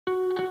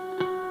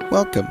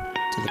Welcome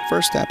to the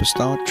First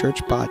Apostolic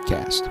Church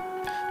Podcast.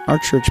 Our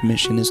church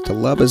mission is to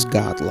love as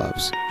God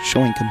loves,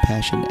 showing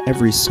compassion to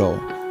every soul,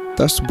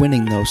 thus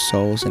winning those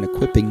souls and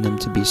equipping them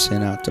to be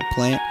sent out to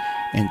plant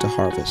and to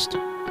harvest.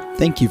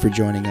 Thank you for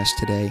joining us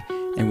today,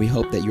 and we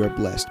hope that you are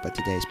blessed by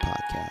today's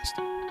podcast.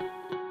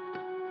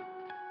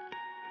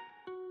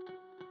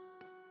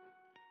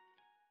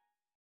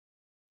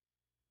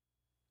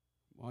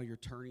 While you're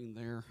turning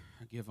there,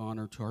 I give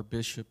honor to our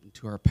bishop and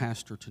to our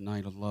pastor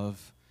tonight. I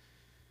love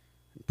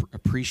and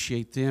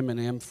appreciate them and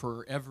am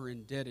forever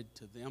indebted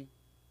to them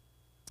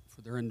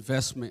for their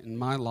investment in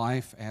my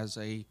life as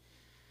a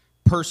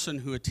person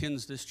who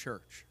attends this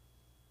church.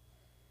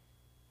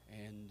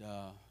 And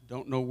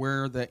don't know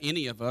where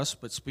any of us,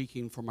 but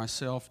speaking for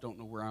myself, don't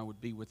know where I would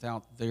be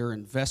without their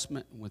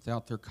investment and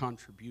without their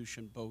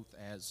contribution, both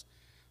as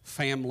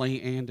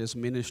family and as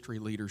ministry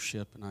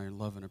leadership, and I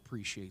love and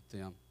appreciate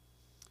them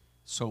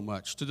so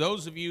much. To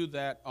those of you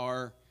that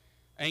are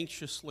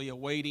anxiously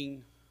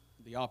awaiting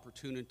the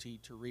opportunity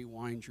to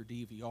rewind your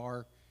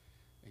DVR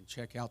and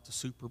check out the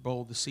Super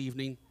Bowl this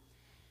evening,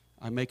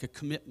 I make a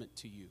commitment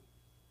to you.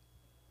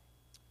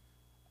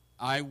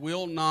 I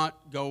will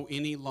not go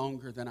any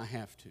longer than I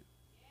have to.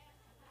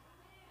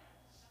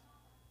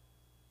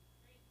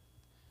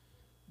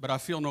 But I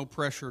feel no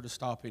pressure to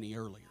stop any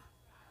earlier.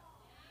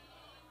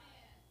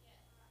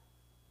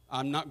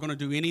 I'm not going to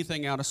do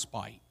anything out of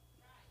spite.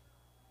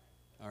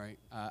 All right,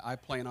 I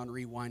plan on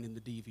rewinding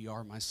the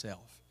DVR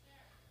myself,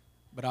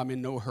 but I'm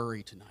in no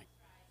hurry tonight.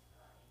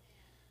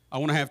 I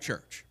want to have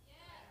church.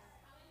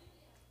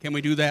 Can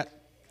we do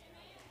that?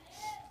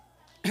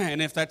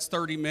 And if that's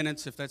 30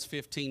 minutes, if that's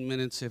 15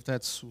 minutes, if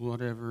that's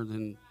whatever,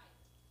 then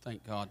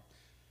thank God.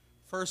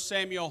 1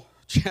 Samuel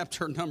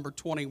chapter number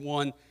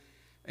 21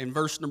 and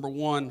verse number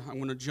 1. I'm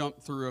going to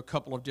jump through a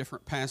couple of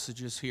different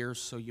passages here,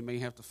 so you may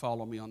have to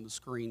follow me on the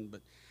screen,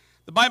 but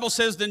the Bible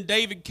says, Then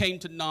David came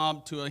to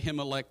Nob to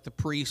Ahimelech the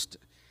priest,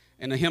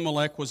 and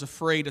Ahimelech was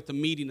afraid at the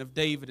meeting of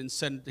David and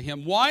said unto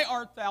him, Why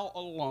art thou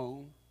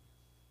alone,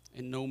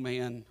 and no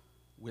man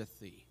with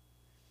thee?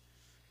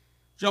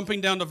 Jumping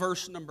down to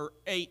verse number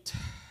 8,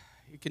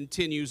 it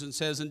continues and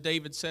says, And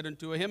David said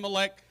unto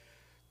Ahimelech,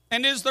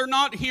 And is there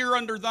not here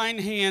under thine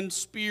hand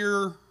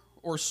spear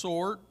or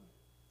sword?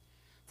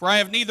 For I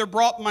have neither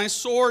brought my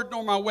sword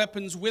nor my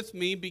weapons with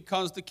me,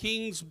 because the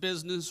king's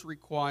business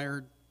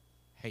required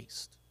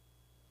haste.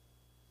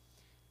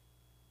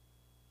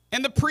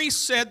 And the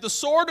priest said, The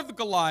sword of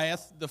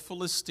Goliath, the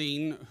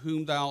Philistine,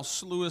 whom thou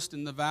slewest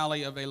in the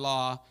valley of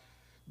Elah,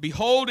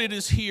 behold, it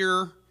is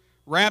here,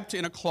 wrapped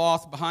in a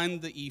cloth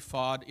behind the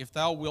ephod. If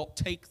thou wilt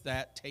take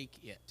that, take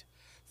it.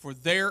 For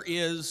there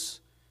is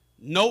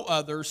no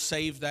other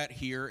save that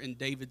here. And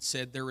David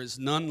said, There is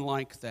none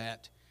like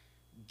that.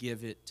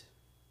 Give it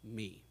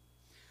me.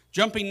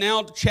 Jumping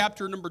now to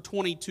chapter number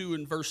 22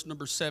 and verse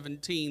number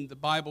 17, the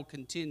Bible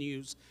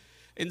continues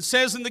and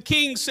says, And the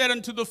king said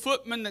unto the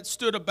footmen that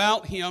stood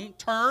about him,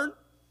 Turn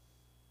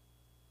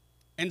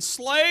and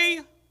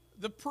slay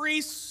the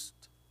priest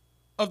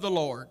of the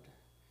Lord,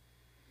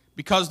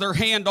 because their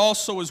hand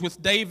also is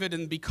with David,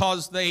 and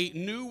because they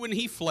knew when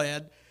he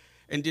fled,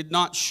 and did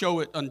not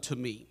show it unto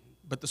me.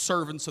 But the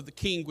servants of the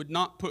king would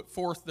not put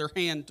forth their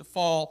hand to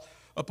fall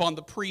upon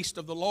the priest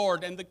of the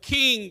Lord. And the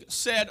king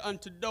said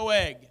unto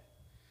Doeg,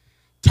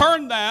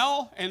 Turn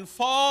thou and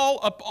fall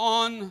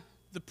upon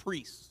the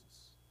priests.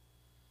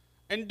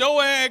 And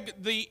Doeg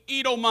the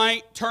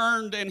Edomite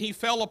turned, and he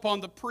fell upon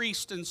the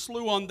priest, and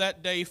slew on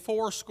that day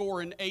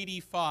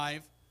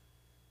 85.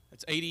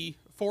 That's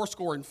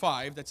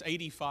 85. That's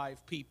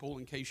 85 people,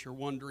 in case you're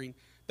wondering,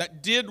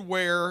 that did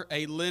wear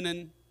a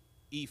linen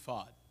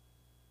ephod.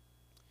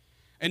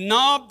 And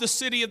Nob, the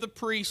city of the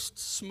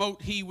priests,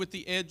 smote he with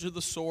the edge of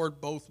the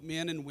sword, both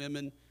men and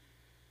women,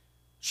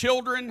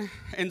 children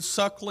and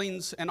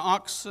sucklings, and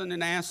oxen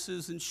and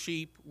asses and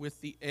sheep, with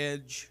the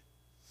edge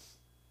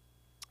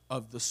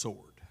of the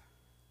sword.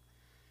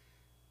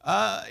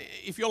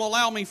 If you'll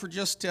allow me for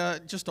just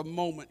a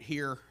moment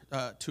here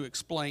to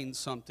explain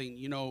something.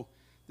 You know,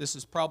 this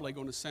is probably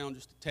going to sound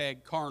just a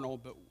tad carnal,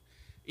 but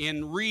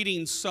in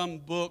reading some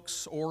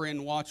books or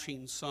in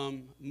watching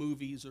some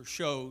movies or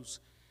shows,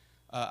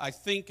 I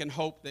think and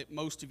hope that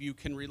most of you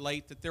can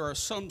relate that there are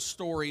some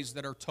stories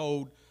that are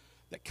told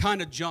that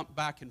kind of jump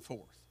back and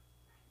forth.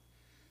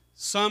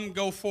 Some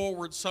go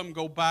forward, some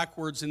go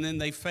backwards, and then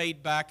they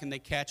fade back and they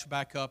catch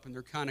back up, and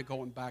they're kind of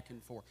going back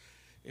and forth.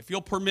 If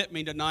you'll permit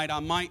me tonight, I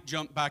might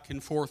jump back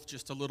and forth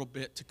just a little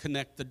bit to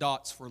connect the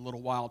dots for a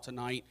little while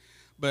tonight.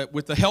 But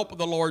with the help of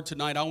the Lord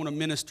tonight, I want to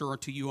minister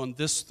to you on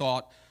this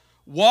thought.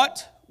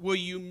 What will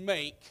you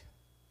make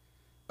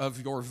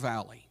of your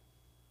valley?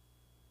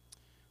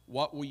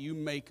 What will you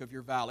make of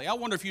your valley? I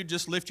wonder if you'd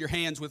just lift your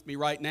hands with me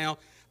right now.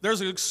 There's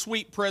a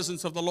sweet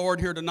presence of the Lord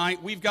here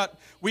tonight. We've got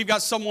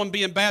someone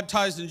being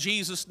baptized in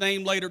Jesus'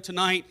 name later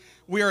tonight.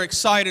 We are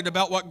excited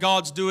about what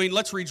God's doing.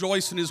 Let's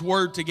rejoice in His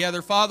Word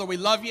together. Father, we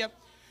love you.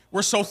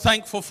 We're so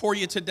thankful for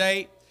you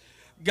today.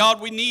 God,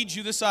 we need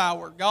you this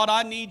hour. God,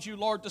 I need you,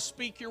 Lord, to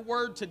speak your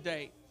word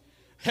today.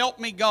 Help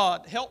me,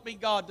 God. Help me,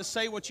 God, to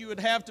say what you would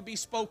have to be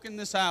spoken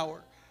this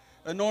hour.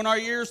 Anoint our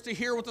ears to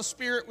hear what the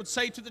Spirit would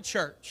say to the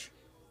church.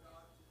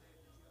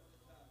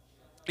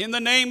 In the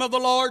name of the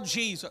Lord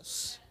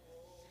Jesus.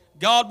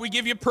 God, we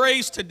give you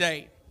praise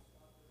today.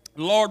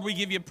 Lord, we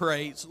give you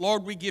praise.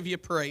 Lord, we give you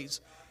praise.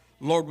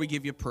 Lord, we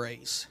give you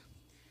praise.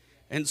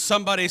 And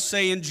somebody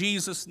say in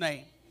Jesus'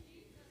 name.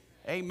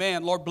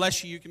 Amen. Lord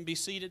bless you. You can be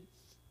seated.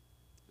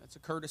 That's a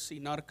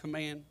courtesy, not a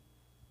command.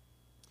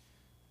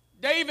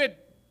 David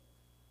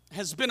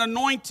has been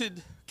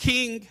anointed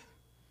king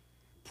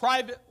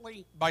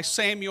privately by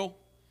Samuel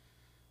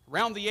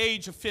around the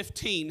age of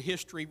 15,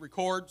 history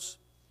records.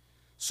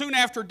 Soon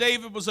after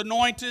David was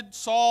anointed,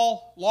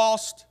 Saul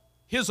lost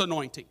his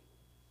anointing.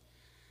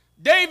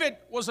 David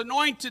was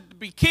anointed to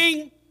be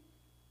king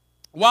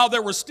while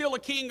there was still a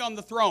king on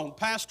the throne.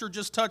 Pastor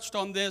just touched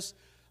on this.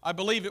 I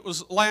believe it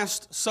was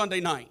last Sunday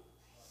night.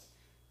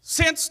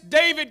 Since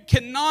David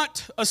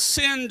cannot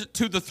ascend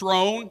to the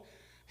throne,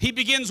 he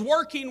begins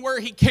working where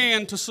he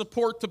can to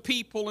support the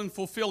people and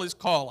fulfill his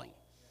calling.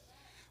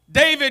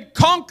 David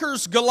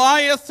conquers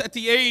Goliath at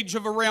the age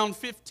of around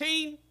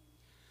 15.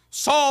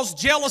 Saul's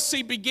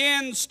jealousy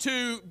begins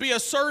to be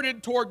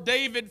asserted toward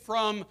David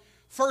from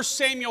 1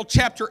 Samuel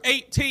chapter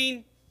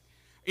 18.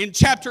 In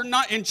chapter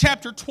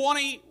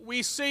 20,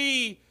 we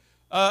see,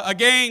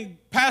 again,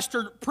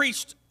 Pastor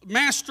preached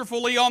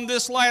masterfully on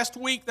this last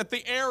week, that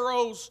the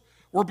arrows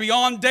were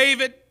beyond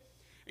David.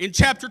 In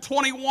chapter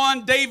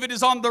 21, David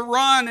is on the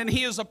run, and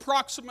he is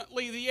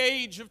approximately the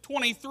age of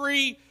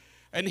 23,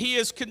 and he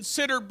is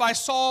considered by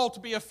Saul to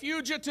be a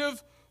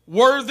fugitive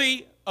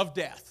worthy of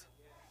death.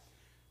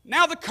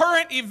 Now the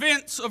current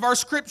events of our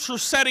scripture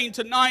setting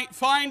tonight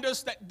find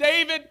us that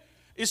David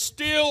is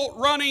still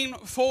running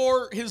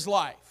for his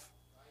life.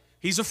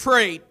 He's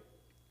afraid.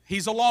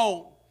 He's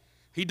alone.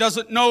 He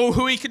doesn't know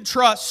who he can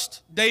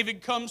trust.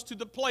 David comes to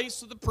the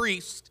place of the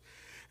priest.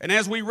 And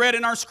as we read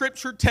in our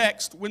scripture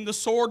text, when the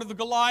sword of the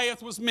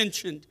Goliath was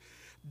mentioned,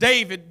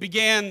 David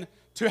began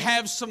to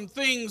have some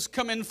things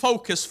come in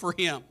focus for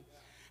him.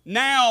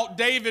 Now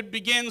David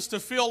begins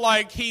to feel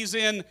like he's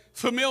in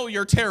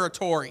familiar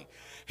territory.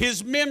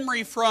 His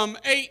memory from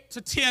 8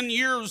 to 10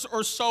 years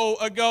or so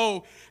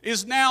ago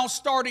is now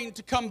starting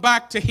to come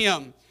back to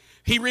him.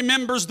 He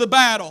remembers the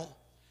battle.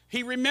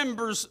 He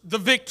remembers the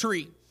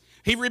victory.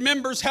 He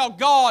remembers how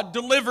God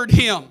delivered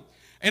him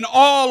and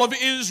all of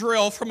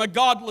Israel from a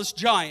godless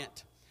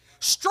giant.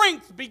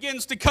 Strength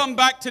begins to come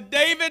back to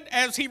David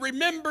as he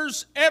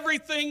remembers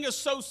everything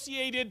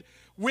associated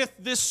with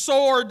this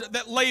sword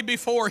that lay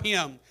before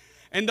him.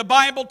 And the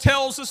Bible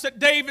tells us that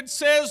David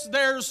says,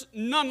 "There's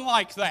none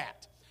like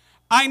that.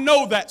 I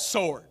know that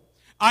sword.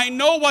 I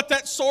know what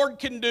that sword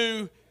can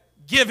do.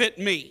 Give it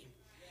me."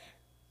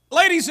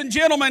 Ladies and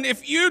gentlemen,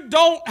 if you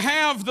don't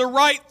have the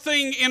right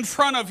thing in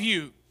front of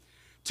you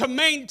to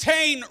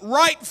maintain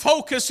right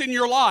focus in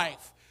your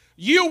life,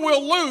 you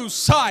will lose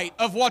sight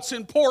of what's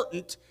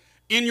important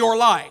in your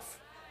life.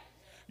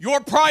 Your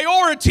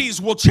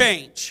priorities will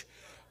change.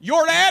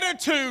 Your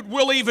attitude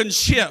will even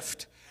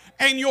shift.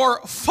 And your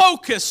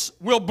focus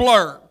will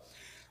blur.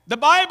 The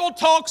Bible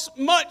talks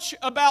much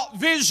about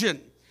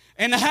vision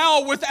and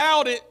how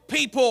without it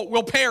people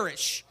will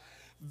perish.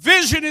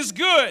 Vision is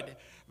good.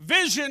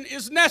 Vision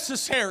is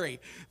necessary.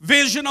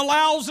 Vision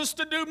allows us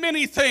to do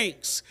many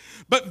things.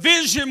 But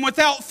vision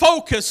without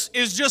focus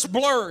is just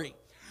blurry.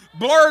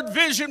 Blurred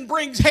vision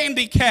brings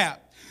handicap.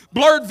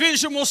 Blurred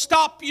vision will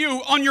stop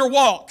you on your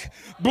walk.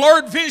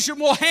 Blurred vision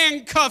will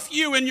handcuff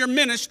you in your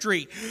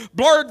ministry.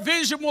 Blurred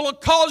vision will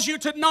cause you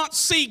to not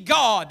see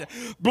God.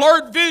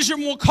 Blurred vision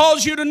will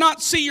cause you to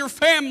not see your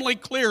family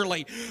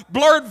clearly.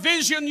 Blurred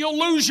vision, you'll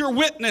lose your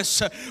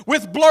witness.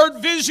 With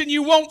blurred vision,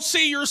 you won't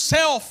see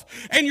yourself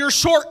and your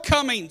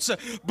shortcomings.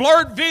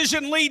 Blurred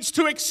vision leads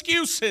to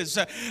excuses.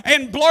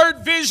 And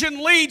blurred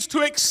vision leads to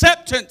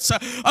acceptance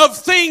of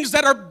things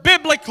that are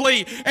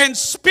biblically and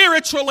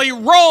spiritually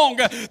wrong,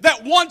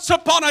 that once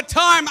upon a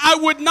time I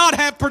would not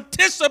have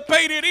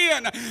participated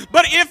in.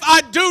 But if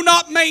I do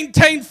not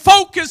maintain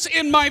focus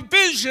in my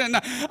vision,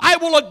 I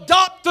will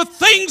adopt the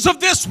things of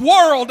this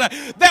world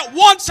that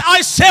once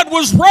I said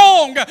was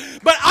wrong,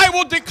 but I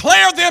will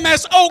declare them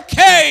as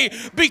okay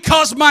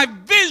because my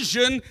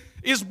vision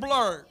is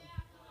blurred.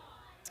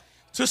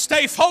 To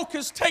stay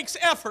focused takes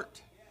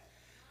effort.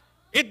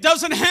 It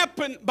doesn't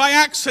happen by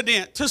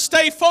accident. To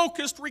stay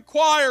focused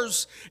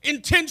requires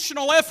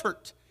intentional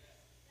effort.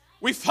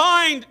 We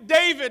find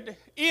David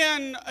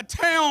in a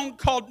town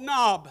called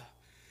Nob.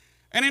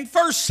 And in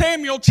 1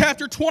 Samuel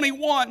chapter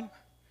 21,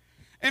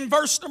 in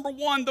verse number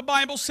 1, the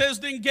Bible says,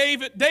 "Then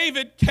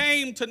David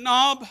came to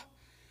Nob,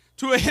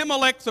 to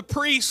Ahimelech the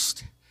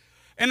priest.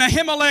 And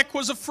Ahimelech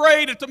was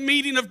afraid at the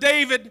meeting of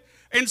David,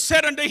 and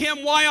said unto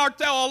him, Why art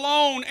thou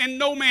alone, and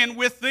no man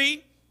with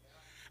thee?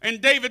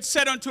 And David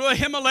said unto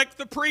Ahimelech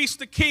the priest,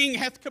 The king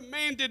hath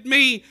commanded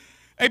me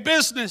a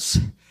business,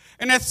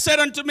 and hath said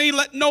unto me,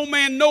 Let no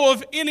man know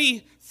of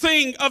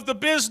anything of the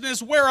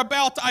business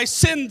whereabout I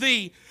send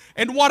thee,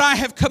 and what I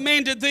have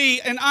commanded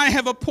thee, and I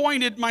have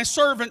appointed my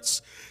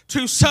servants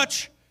to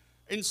such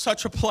in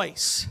such a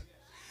place.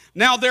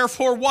 Now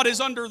therefore, what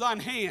is under thine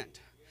hand?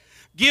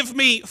 Give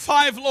me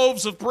 5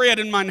 loaves of bread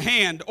in mine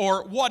hand,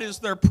 or what is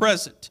their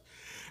present?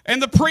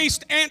 And the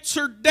priest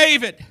answered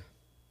David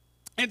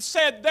and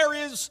said, there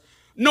is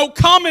no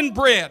common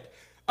bread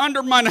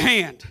under mine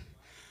hand,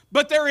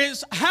 but there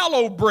is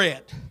hallowed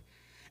bread.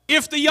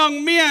 If the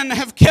young men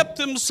have kept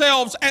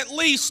themselves at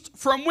least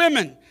from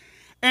women.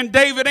 And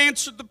David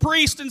answered the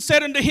priest and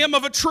said unto him,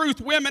 of a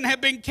truth, women have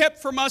been kept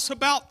from us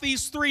about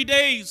these 3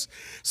 days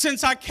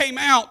since I came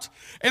out.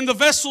 And the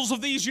vessels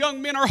of these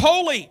young men are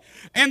holy,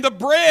 and the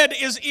bread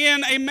is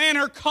in a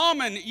manner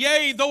common,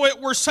 yea, though it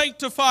were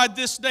sanctified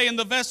this day in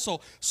the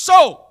vessel.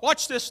 So,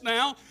 watch this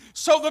now.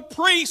 So the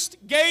priest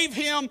gave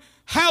him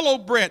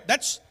hallowed bread.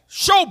 That's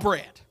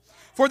showbread.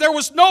 For there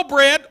was no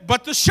bread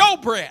but the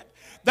showbread,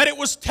 that it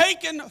was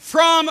taken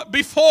from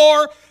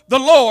before the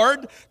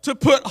Lord to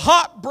put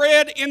hot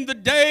bread in the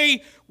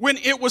day when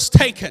it was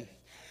taken.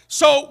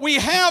 So we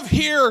have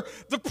here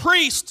the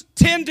priest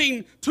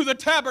tending to the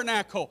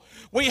tabernacle.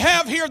 We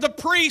have here the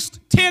priest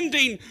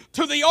tending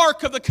to the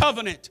Ark of the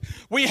Covenant.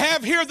 We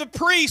have here the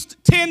priest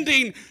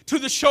tending to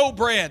the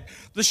showbread.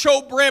 The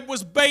showbread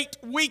was baked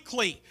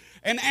weekly.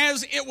 And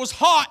as it was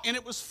hot and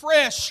it was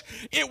fresh,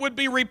 it would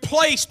be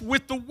replaced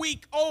with the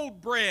week-old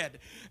bread.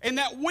 And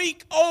that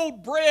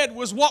week-old bread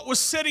was what was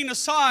sitting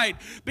aside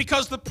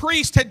because the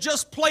priest had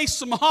just placed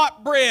some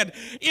hot bread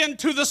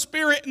into the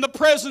Spirit and the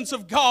presence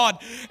of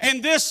God.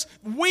 And this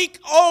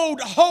week-old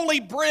holy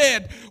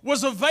bread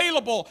was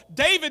available.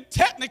 David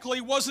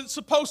technically wasn't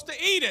supposed to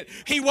eat it.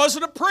 He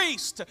wasn't a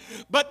priest.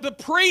 But the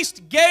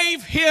priest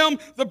gave him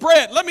the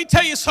bread. Let me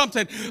tell you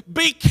something.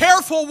 Be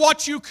careful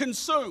what you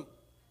consume.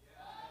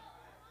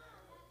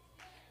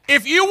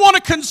 If you want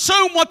to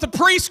consume what the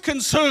priest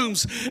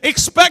consumes,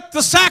 expect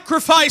the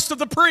sacrifice of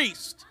the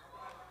priest.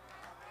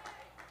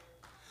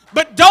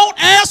 But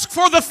don't ask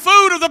for the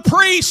food of the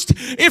priest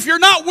if you're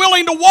not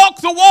willing to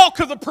walk the walk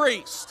of the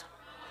priest.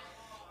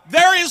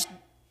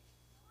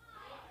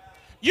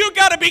 You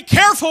got to be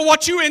careful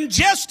what you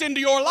ingest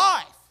into your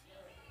life.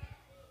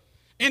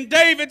 In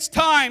David's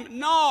time,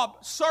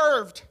 Nob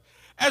served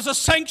as a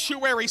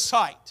sanctuary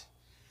site.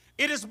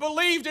 It is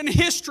believed in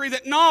history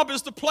that Nob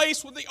is the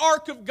place where the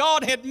ark of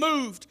God had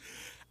moved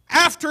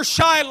after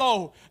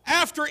Shiloh,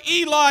 after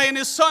Eli and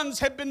his sons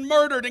had been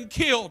murdered and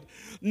killed.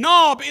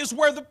 Nob is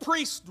where the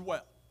priests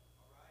dwelt.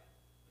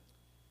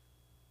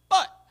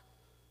 But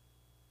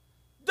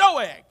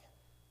Doeg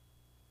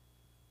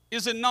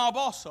is in Nob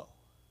also.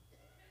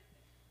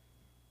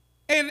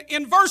 And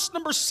in verse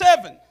number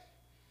 7,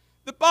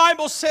 the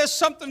Bible says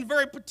something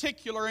very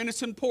particular, and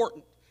it's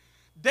important.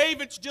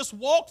 David's just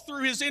walked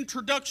through his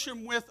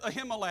introduction with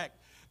Ahimelech.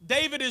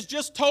 David has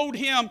just told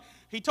him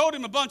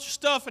a bunch of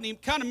stuff, and he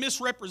kind of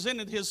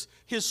misrepresented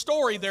his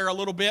story there a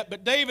little bit.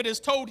 But David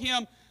has told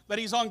him that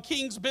he's on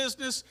king's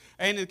business,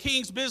 and the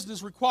king's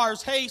business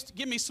requires haste.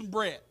 Give me some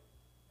bread.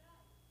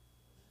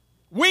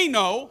 We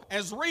know,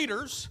 as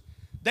readers,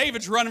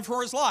 David's running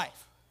for his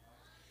life.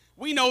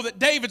 We know that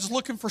David's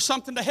looking for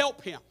something to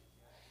help him.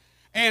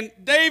 And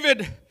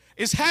David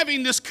is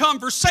having this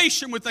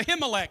conversation with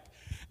Ahimelech.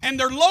 And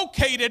they're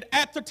located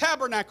at the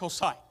tabernacle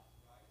site.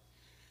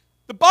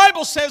 The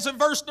Bible says in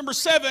verse number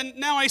 7,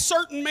 now a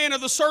certain man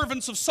of the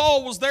servants of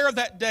Saul was there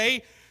that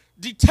day,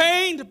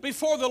 detained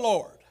before the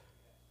Lord.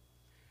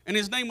 And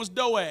his name was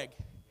Doeg,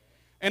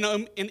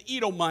 an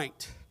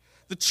Edomite,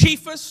 the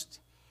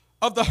chiefest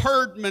of the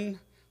herdmen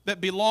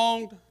that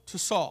belonged to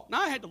Saul.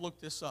 Now I had to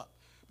look this up,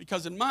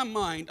 because in my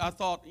mind I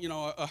thought,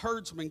 a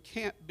herdsman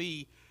can't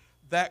be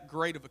that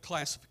great of a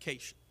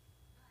classification.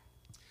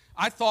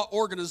 I thought,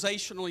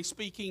 organizationally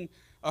speaking,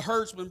 a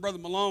herdsman, Brother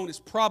Malone, is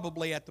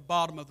probably at the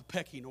bottom of the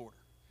pecking order.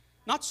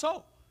 Not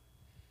so.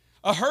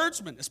 A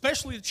herdsman,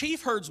 especially the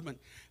chief herdsman,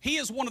 he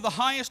is one of the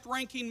highest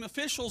ranking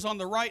officials on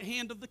the right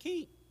hand of the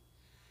king.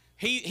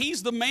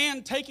 He's the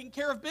man taking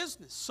care of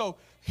business. So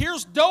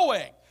here's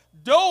Doeg.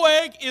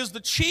 Doeg is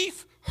the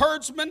chief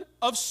herdsman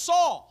of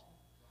Saul.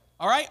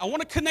 All right, I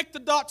want to connect the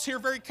dots here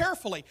very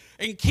carefully.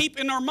 And keep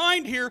in our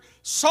mind here,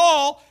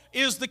 Saul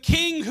is the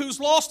king who's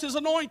lost his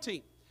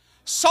anointing.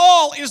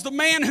 Saul is the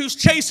man who's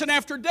chasing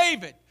after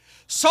David.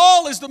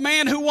 Saul is the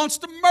man who wants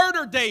to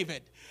murder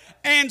David.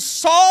 And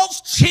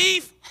Saul's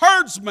chief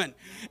herdsman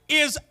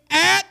is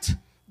at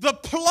the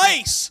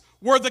place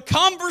where the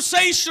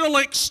conversational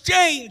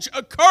exchange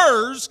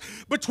occurs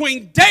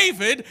between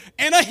David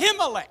and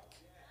Ahimelech.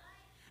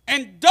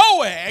 And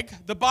Doeg,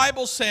 the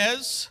Bible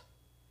says,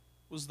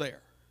 was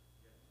there.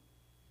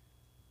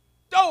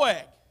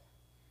 Doeg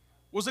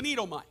was an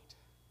Edomite,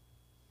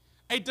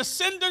 a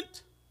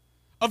descendant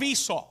of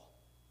Esau.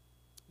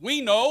 We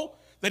know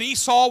that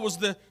Esau was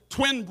the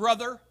twin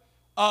brother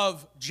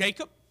of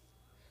Jacob,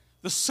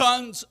 the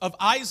sons of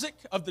Isaac,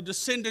 of the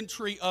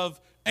descendantry of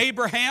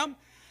Abraham.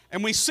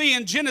 And we see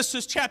in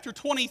Genesis chapter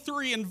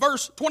 23 and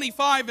verse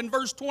 25 and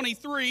verse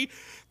 23,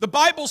 the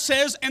Bible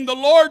says, and the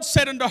Lord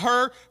said unto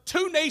her,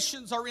 2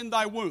 nations are in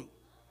thy womb,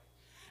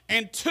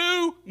 and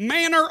 2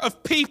 manner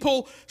of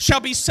people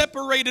shall be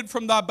separated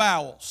from thy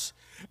bowels.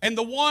 And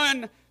the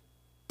one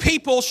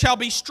people shall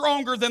be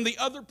stronger than the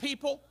other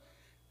people,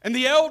 and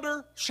the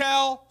elder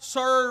shall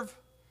serve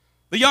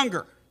the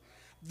younger.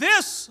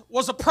 This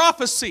was a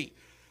prophecy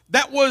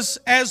that was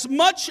as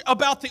much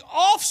about the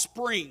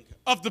offspring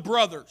of the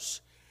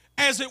brothers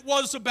as it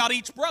was about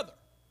each brother.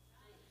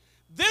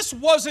 This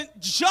wasn't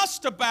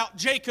just about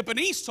Jacob and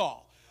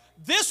Esau.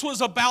 This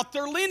was about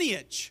their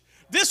lineage.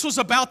 This was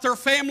about their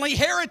family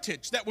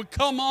heritage that would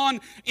come on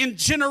in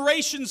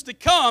generations to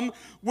come,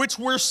 which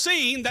we're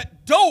seeing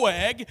that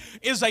Doeg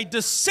is a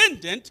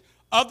descendant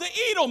of the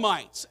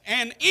Edomites.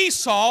 And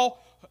Esau,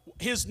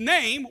 his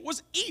name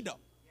was Edom.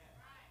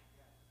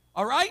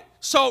 All right?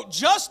 So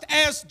just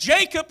as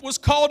Jacob was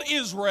called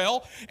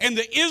Israel, and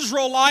the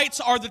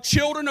Israelites are the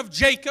children of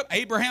Jacob,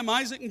 Abraham,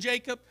 Isaac, and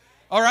Jacob,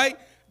 all right?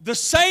 The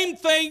same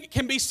thing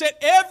can be said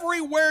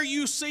everywhere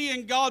you see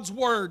in God's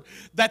Word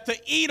that the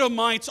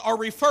Edomites are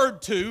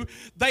referred to.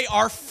 They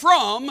are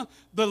from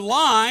the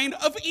line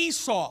of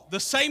Esau, the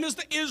same as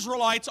the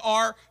Israelites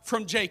are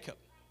from Jacob.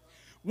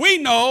 We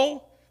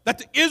know that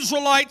the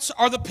Israelites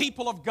are the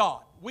people of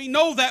God. We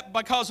know that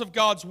because of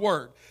God's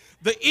Word.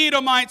 The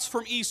Edomites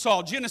from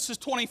Esau. Genesis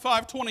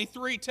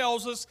 25:23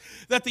 tells us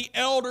that the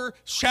elder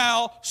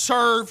shall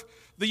serve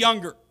the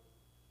younger.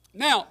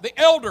 Now, the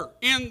elder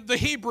in the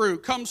Hebrew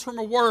comes from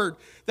a word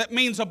that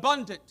means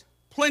abundant,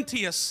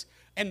 plenteous,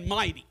 and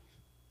mighty.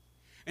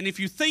 And if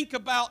you think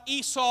about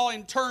Esau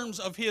in terms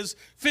of his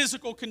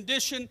physical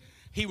condition,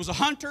 he was a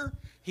hunter,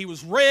 he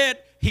was red,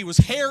 he was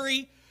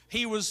hairy,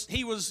 he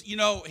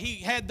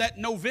had that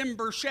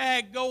November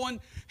shag going.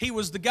 He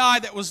was the guy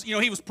that was,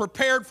 he was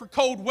prepared for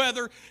cold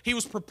weather. He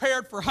was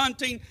prepared for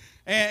hunting.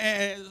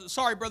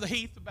 Sorry, Brother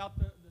Heath, about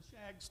the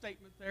shag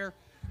statement there.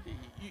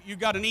 You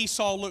got an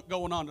Esau look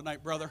going on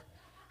tonight, brother.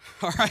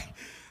 All right.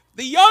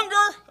 The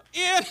younger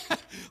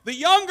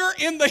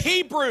in the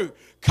Hebrew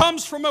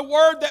comes from a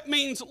word that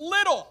means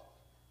little,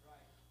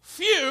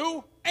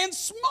 few, and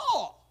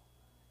small.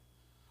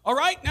 All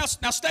right, now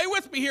stay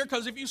with me here,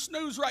 because if you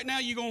snooze right now,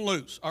 you're going to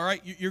lose. All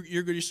right,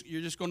 you're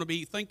just going to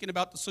be thinking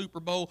about the Super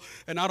Bowl,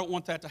 and I don't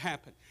want that to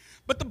happen.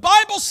 But the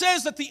Bible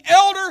says that the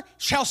elder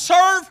shall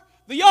serve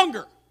the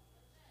younger.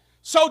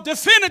 So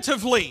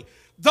definitively,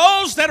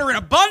 those that are in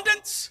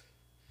abundance,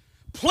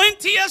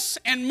 plenteous,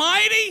 and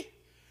mighty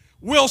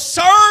will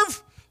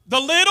serve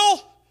the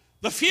little,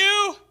 the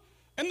few,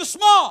 and the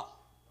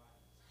small.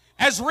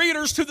 As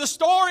readers to the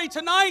story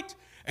tonight,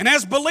 and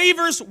as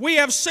believers, we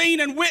have seen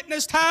and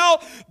witnessed how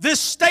this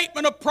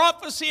statement of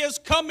prophecy has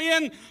come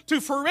in to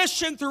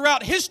fruition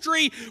throughout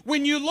history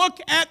when you look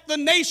at the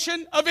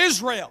nation of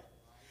Israel.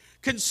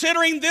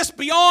 Considering this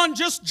beyond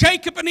just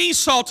Jacob and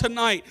Esau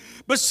tonight,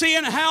 but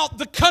seeing how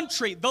the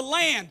country, the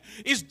land,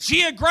 is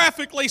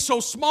geographically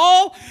so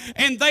small,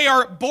 and they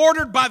are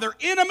bordered by their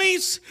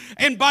enemies,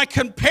 and by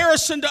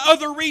comparison to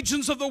other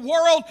regions of the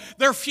world,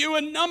 they're few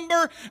in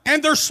number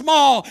and they're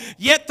small,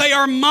 yet they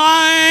are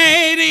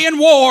mighty in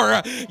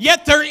war,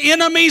 yet their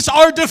enemies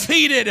are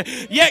defeated,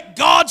 yet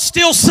God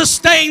still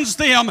sustains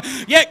them,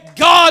 yet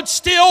God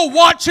still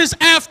watches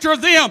after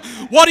them.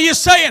 What are you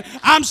saying?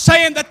 I'm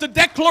saying that the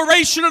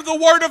declaration of the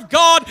Word of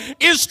God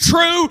is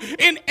true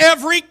in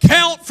every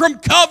count from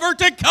cover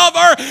to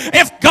cover.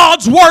 If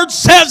God's Word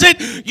says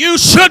it, you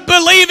should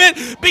believe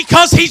it,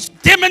 because He's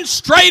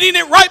demonstrating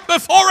it right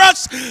before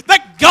us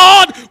that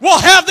God will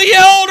have the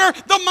elder,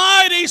 the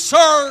mighty,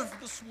 serve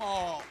the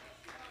small.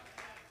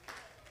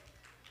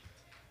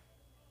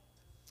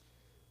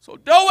 So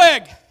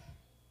Doeg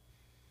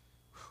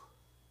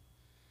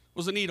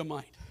was an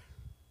Edomite.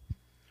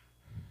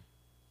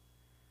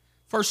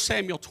 1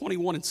 Samuel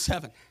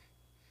 21:7.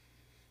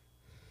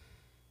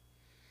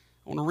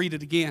 I want to read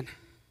it again.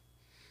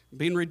 I'm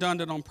being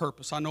redundant on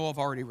purpose. I know I've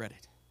already read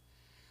it.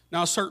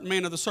 Now a certain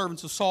man of the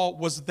servants of Saul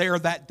was there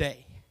that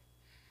day,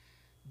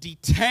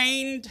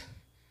 detained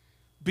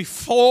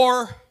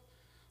before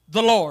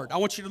the Lord. I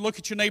want you to look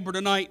at your neighbor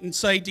tonight and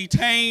say,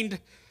 detained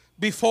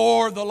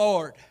before the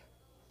Lord.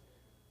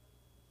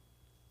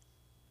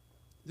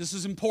 This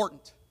is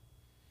important.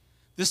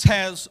 This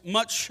has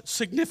much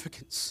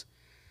significance.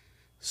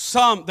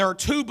 There are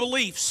two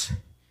beliefs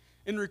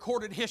in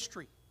recorded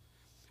history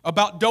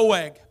about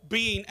Doeg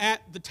being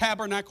at the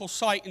tabernacle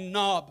site in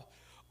Nob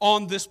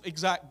on this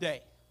exact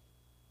day.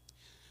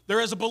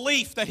 There is a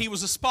belief that he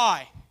was a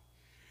spy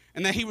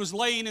and that he was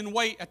laying in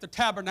wait at the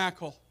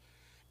tabernacle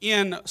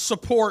in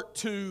support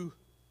to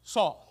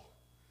Saul.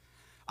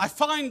 I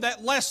find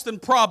that less than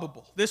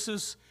probable. This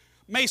is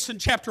Mason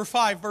chapter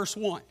 5, verse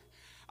 1.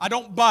 I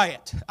don't buy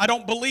it. I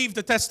don't believe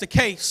that that's the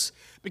case,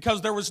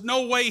 because there was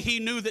no way he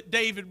knew that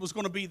David was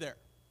going to be there.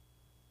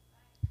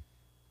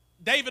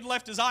 David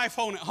left his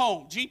iPhone at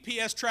home.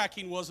 GPS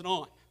tracking wasn't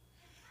on.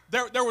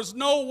 There was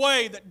no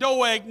way that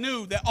Doeg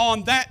knew that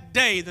on that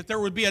day that there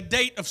would be a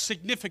date of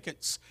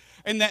significance,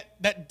 and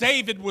that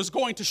David was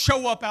going to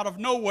show up out of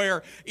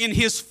nowhere in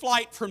his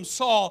flight from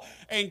Saul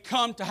and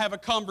come to have a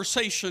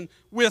conversation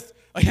with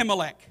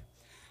Ahimelech.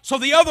 So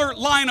the other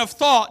line of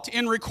thought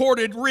in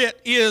recorded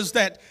writ is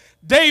that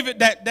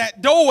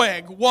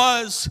Doeg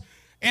was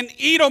an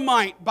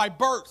Edomite by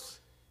birth,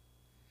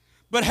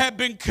 but had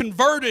been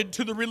converted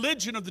to the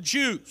religion of the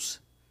Jews.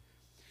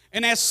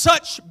 And as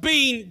such,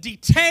 being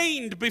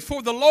detained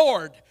before the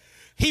Lord,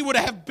 he would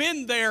have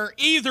been there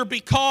either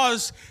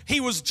because he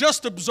was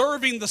just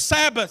observing the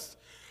Sabbath,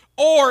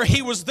 or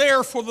he was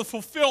there for the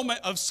fulfillment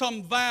of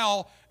some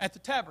vow at the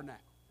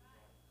tabernacle.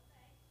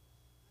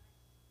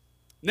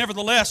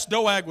 Nevertheless,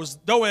 Doeg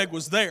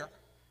was there.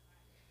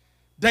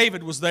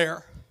 David was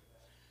there.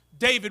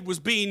 David was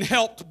being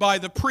helped by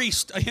the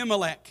priest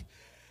Ahimelech.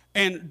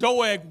 And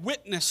Doeg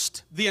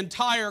witnessed the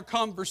entire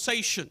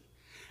conversation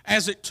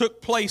as it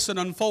took place and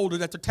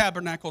unfolded at the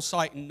tabernacle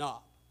site in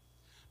Nob.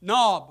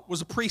 Nob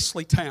was a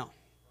priestly town.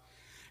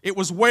 It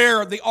was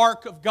where the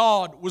ark of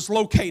God was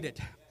located.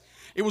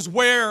 It was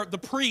where the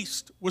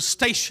priest was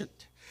stationed.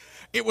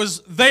 It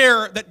was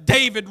there that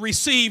David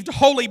received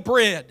holy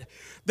bread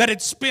that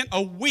had spent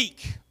a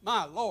week.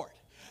 My Lord.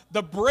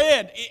 The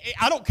bread,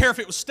 I don't care if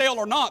it was stale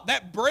or not,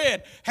 that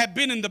bread had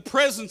been in the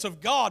presence of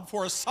God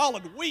for a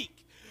solid week.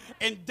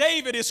 And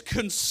David is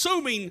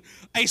consuming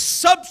a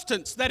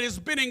substance that has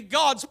been in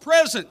God's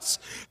presence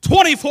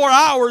 24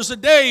 hours a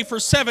day for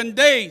 7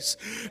 days.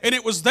 And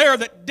it was there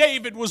that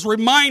David was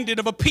reminded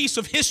of a piece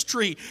of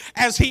history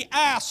as he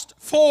asked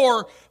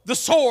for the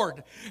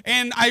sword.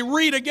 And I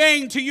read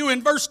again to you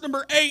in verse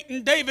number 8,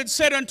 and David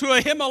said unto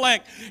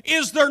Ahimelech,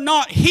 Is there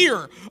not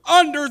here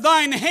under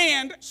thine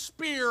hand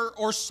spear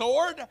or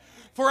sword?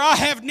 For I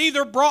have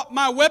neither brought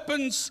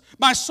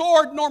my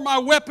sword nor my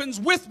weapons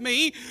with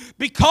me,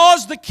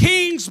 because the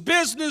king's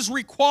business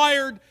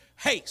required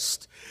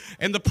haste.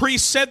 And the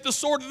priest said, The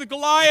sword of the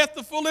Goliath,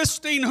 the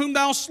Philistine, whom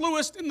thou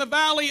slewest in the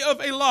valley of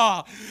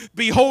Elah,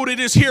 behold, it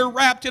is here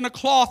wrapped in a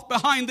cloth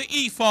behind the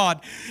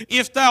ephod.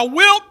 If thou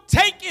wilt,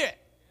 take it.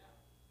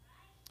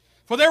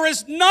 For there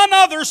is none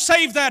other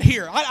save that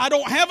here. I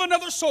don't have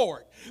another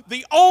sword.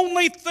 The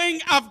only thing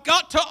I've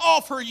got to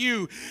offer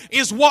you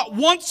is what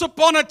once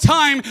upon a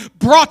time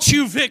brought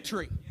you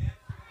victory.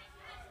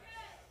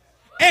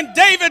 And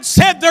David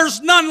said,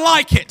 There's none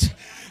like it.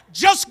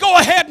 Just go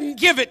ahead and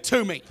give it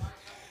to me.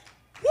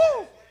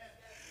 Woo!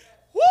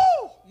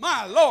 Woo!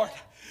 My Lord.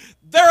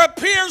 There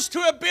appears to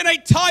have been a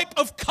type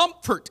of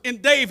comfort in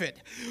David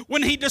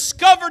when he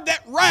discovered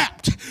that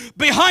wrapped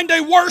behind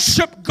a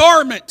worship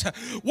garment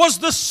was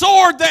the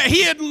sword that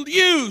he had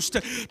used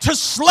to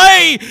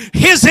slay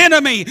his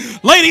enemy.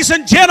 Ladies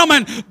and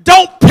gentlemen,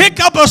 don't pick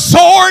up a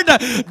sword,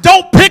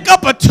 don't pick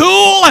up a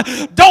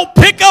tool, don't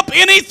pick up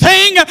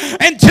anything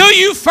until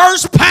you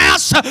first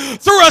pass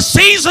through a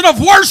season of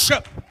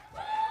worship.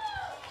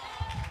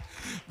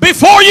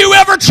 Before you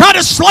ever try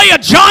to slay a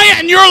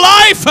giant in your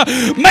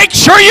life, make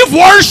sure you've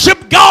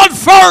worshiped God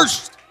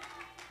first.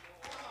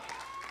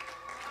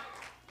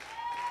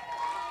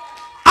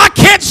 I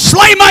can't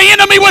slay my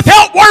enemy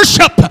without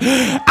worship.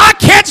 I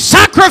can't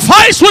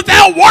sacrifice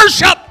without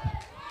worship.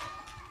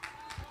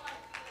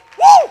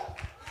 Woo!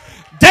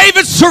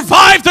 David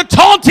survived the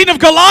taunting of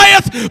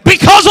Goliath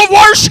because of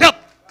worship.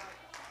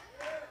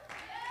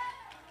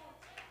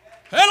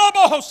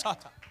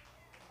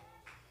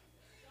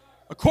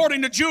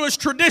 According to Jewish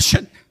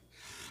tradition,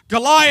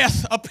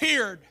 Goliath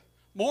appeared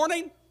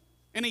morning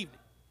and evening,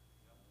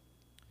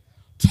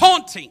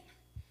 taunting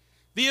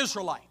the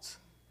Israelites,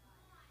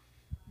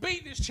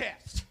 beating his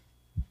chest.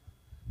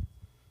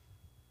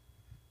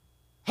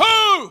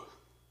 Who?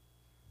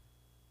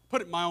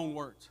 Put it in my own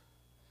words.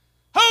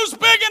 Who's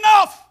big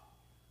enough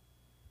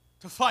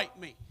to fight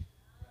me?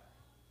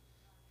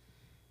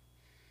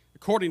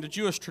 According to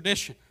Jewish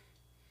tradition,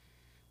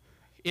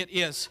 it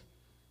is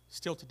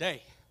still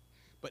today.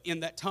 But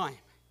in that time,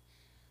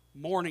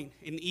 morning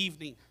and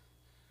evening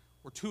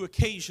were two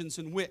occasions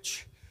in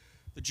which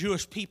the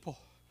Jewish people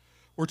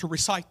were to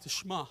recite the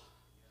Shema.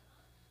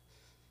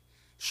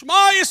 Shema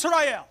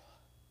Yisrael,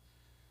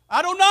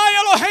 Adonai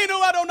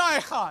Eloheinu Adonai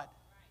Echad.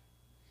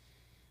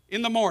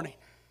 In the morning.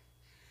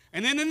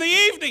 And then in the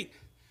evening,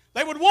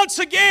 they would once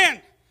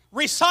again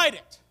recite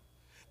it.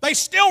 They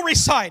still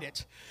recite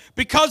it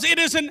because it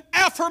is an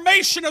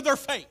affirmation of their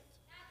faith.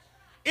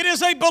 It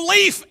is a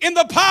belief in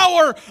the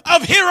power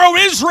of Hero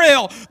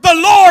Israel. The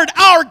Lord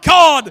our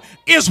God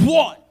is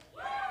one.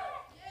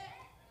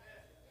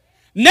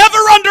 Never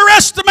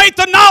underestimate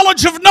the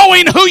knowledge of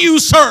knowing who you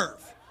serve.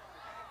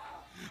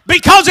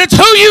 Because it's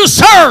who you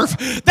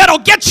serve that'll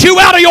get you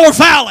out of your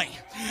valley.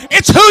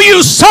 It's who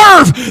you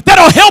serve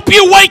that'll help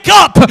you wake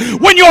up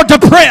when you're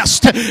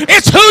depressed.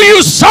 It's who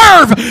you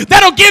serve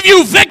that'll give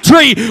you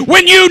victory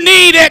when you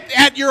need it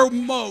at your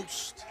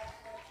most.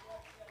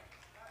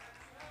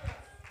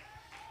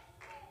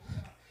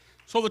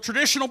 So the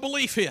traditional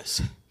belief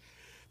is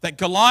that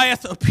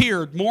Goliath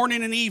appeared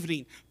morning and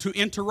evening to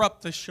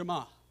interrupt the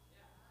Shema.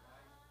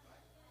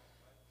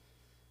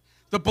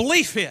 The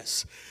belief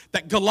is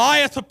that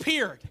Goliath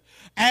appeared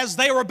as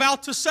they were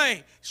about to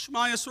say,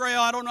 Shema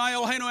Yisrael, Adonai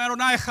Eloheinu,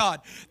 Adonai Echad.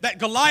 That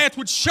Goliath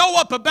would show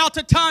up about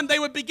the time they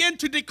would begin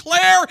to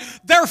declare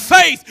their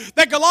faith.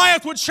 That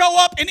Goliath would show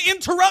up and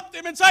interrupt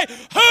them and say,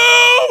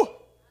 Who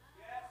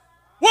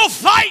will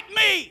fight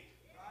me?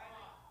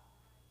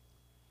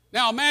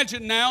 Now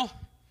imagine now,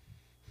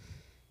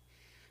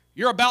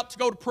 you're about to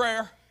go to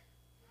prayer.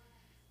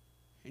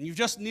 and you've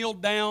just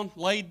kneeled down,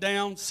 laid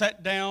down,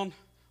 sat down,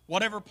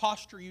 whatever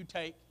posture you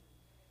take,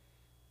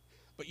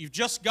 but you've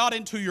just got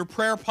into your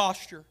prayer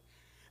posture,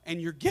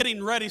 and you're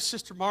getting ready,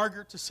 Sister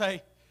Margaret, to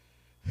say,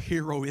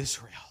 "Hear, O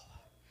Israel,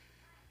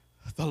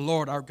 the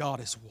Lord our God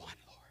is one,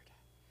 Lord."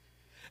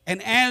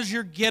 And as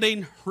you're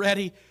getting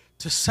ready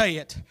to say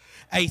it,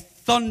 a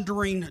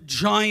thundering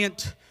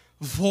giant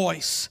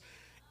voice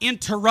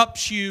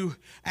interrupts you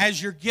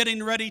as you're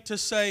getting ready to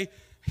say,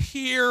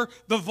 "Here,"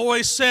 the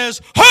voice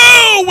says,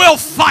 "Who will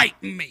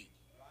fight me?"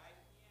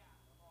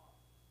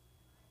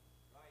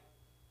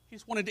 He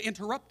just wanted to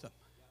interrupt them.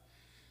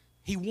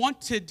 He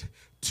wanted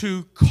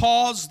to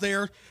cause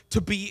there to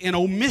be an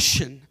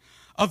omission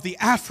of the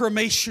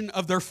affirmation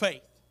of their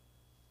faith.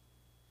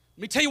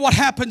 Let me tell you what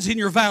happens in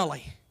your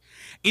valley.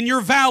 In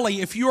your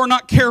valley, if you are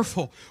not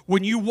careful,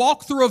 when you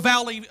walk through a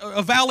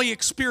valley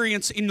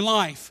experience in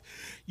life,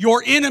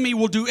 your enemy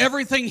will do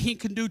everything he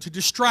can do to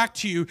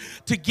distract you,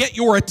 to get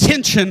your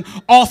attention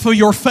off of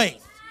your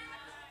faith.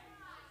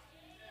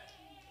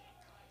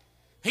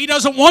 He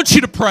doesn't want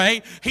you to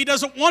pray. He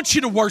doesn't want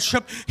you to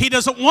worship. He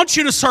doesn't want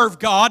you to serve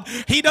God.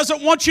 He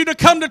doesn't want you to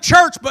come to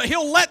church, but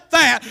he'll let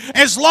that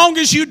as long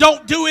as you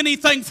don't do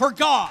anything for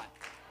God.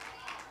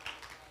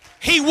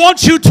 He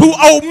wants you to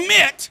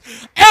omit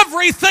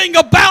everything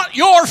about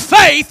your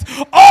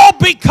faith, all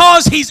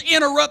because he's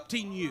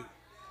interrupting you.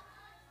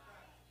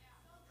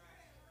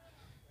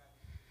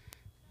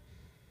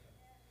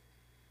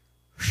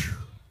 Whew.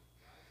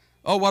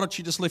 Oh, why don't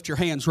you just lift your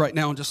hands right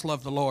now and just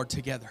love the Lord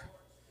together?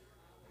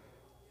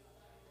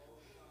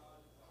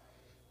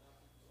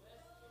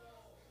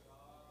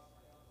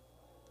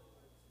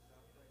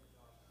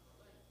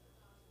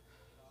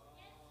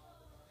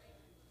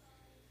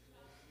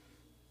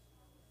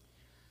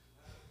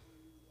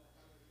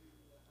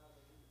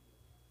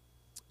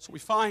 So we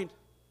find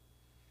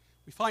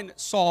that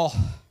Saul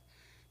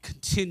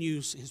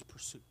continues his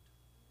pursuit.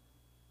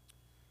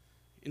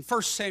 In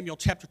 1 Samuel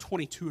chapter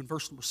 22 and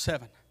verse number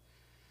 7,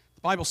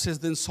 the Bible says,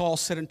 "Then Saul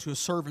said unto his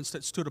servants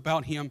that stood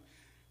about him,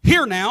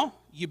 Hear now,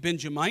 ye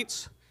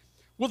Benjamites,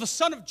 will the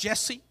son of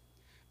Jesse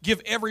give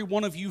every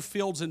one of you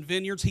fields and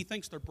vineyards?" He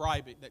thinks they're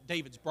bribing, that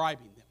David's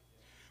bribing them.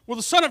 "Will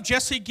the son of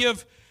Jesse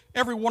give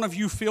every one of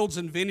you fields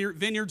and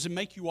vineyards and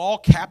make you all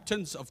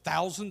captains of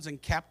thousands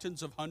and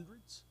captains of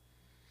hundreds?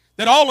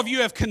 That all of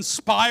you have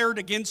conspired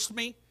against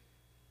me?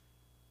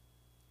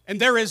 And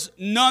there is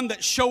none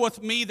that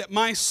showeth me that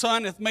my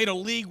son hath made a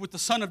league with the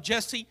son of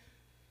Jesse,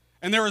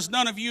 and there is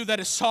none of you that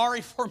is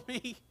sorry for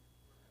me."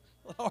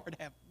 Lord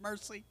have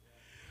mercy.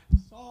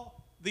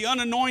 Saul, the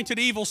unanointed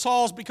evil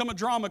Saul's become a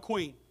drama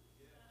queen.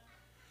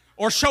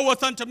 "Or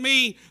showeth unto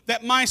me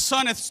that my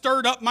son hath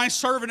stirred up my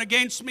servant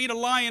against me to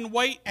lie in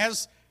wait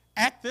as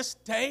at this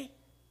day?"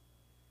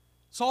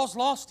 Saul's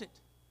lost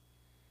it.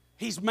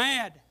 He's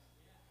mad.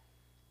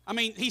 I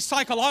mean, he's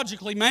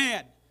psychologically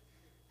mad.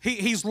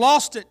 He's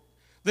lost it.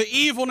 The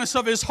evilness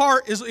of his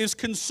heart is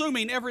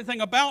consuming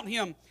everything about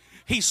him.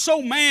 He's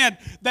so mad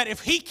that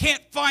if he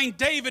can't find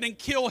David and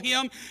kill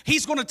him,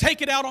 he's going to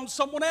take it out on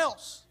someone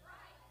else.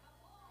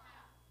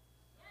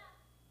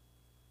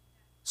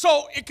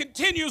 So it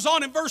continues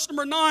on in verse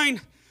number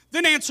 9.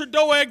 "Then answered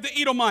Doeg the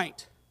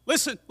Edomite."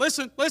 Listen,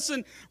 listen,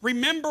 listen.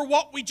 Remember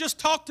what we just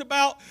talked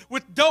about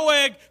with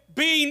Doeg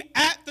being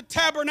at the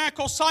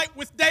tabernacle site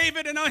with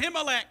David and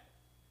Ahimelech.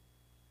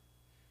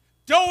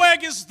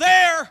 Doeg is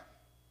there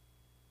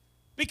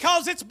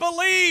because it's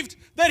believed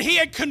that he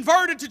had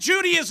converted to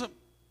Judaism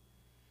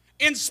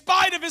in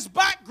spite of his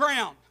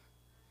background.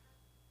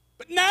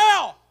 But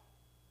now,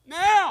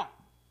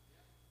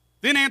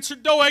 "Then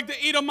answered Doeg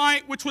the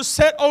Edomite, which was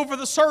set over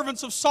the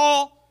servants of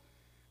Saul,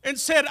 and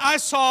said, I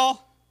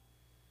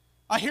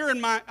hear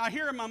in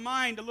my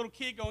mind a little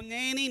kid go,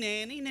 nanny,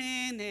 nanny,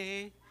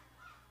 nanny.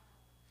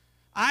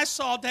 I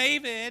saw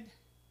David.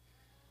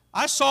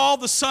 I saw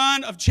the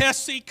son of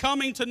Jesse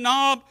coming to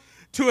Nob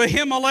to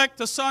Ahimelech,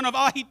 the son of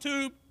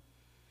Ahitub.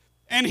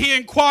 And he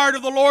inquired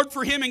of the Lord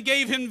for him and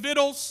gave him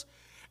victuals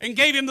and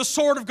gave him the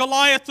sword of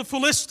Goliath the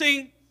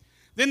Philistine.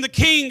 Then the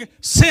king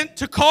sent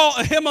to call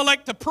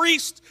Ahimelech the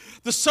priest,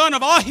 the son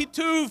of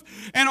Ahitub,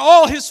 and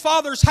all his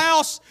father's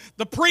house,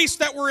 the priests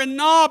that were in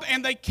Nob,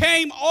 and they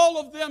came, all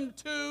of them,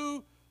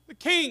 to the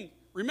king."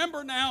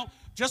 Remember now,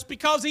 just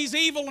because he's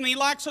evil and he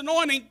lacks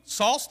anointing,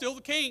 Saul's still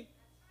the king.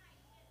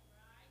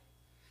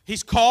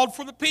 He's called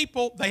for the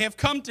people. They have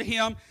come to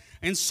him.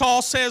 And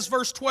Saul says,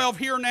 verse 12,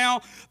 "Hear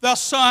now, thou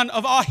son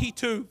of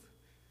Ahitub."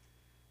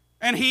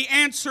 And he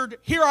answered,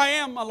 "Here I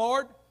am, my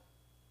Lord."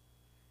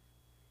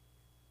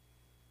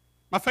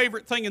 My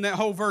favorite thing in that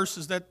whole verse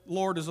is that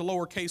Lord is a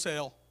lowercase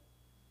l.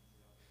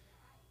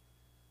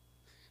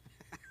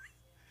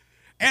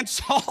 "And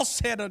Saul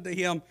said unto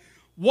him,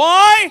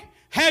 Why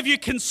have you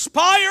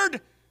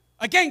conspired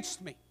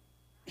against me,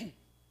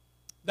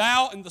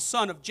 thou and the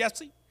son of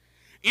Jesse,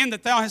 in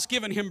that thou hast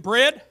given him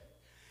bread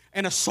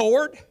and a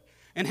sword,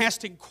 and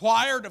hast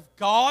inquired of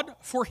God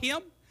for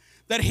him,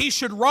 that he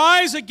should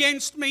rise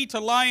against me to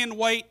lie in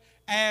wait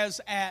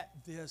as at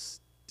this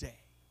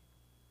day?"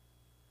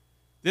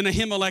 Then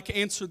Ahimelech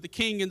answered the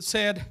king and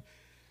said,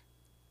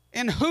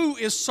 And who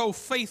is so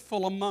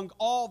faithful among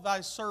all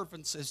thy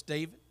servants as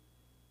David,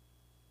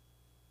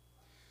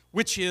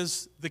 which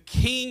is the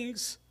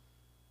king's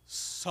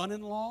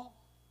son-in-law,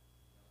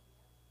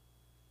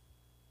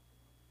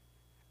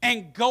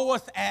 and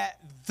goeth at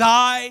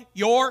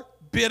your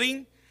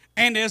bidding,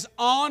 and is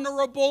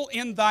honorable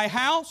in thy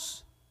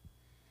house?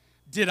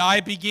 Did I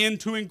begin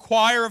to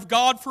inquire of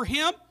God for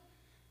him?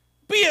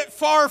 Be it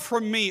far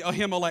from me,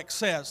 Ahimelech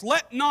says.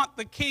 Let not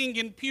the king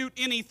impute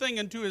anything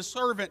unto his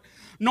servant,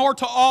 nor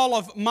to all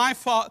of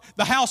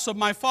the house of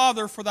my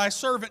father, for thy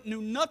servant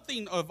knew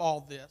nothing of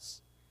all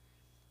this,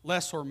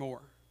 less or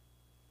more.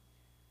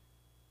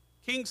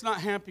 King's not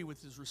happy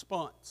with his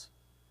response.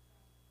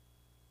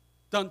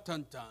 Dun,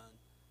 dun, dun.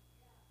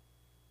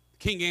 The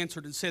king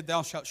answered and said,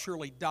 Thou shalt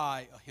surely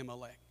die,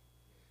 Ahimelech,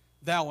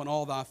 thou and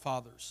all thy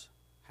father's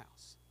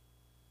house.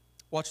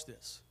 Watch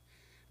this.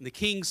 And the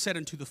king said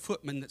unto the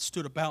footmen that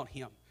stood about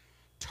him,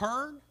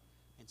 Turn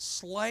and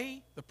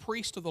slay the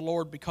priest of the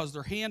Lord, because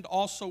their hand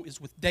also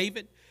is with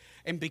David,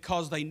 and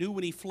because they knew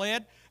when he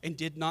fled and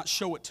did not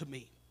show it to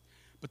me.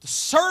 But the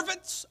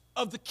servants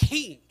of the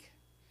king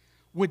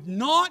would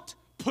not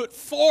put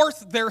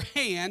forth their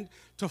hand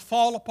to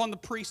fall upon the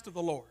priest of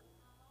the Lord.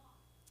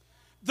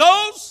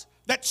 Those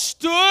that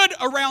stood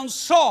around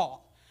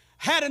Saul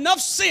had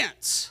enough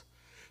sense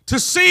to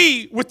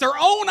see with their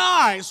own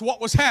eyes what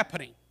was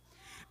happening.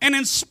 And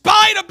in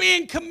spite of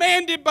being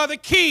commanded by the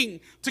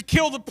king to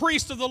kill the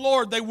priest of the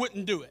Lord, they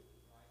wouldn't do it.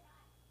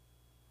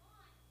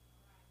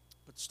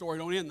 But the story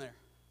don't end there.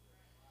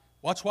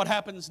 Watch what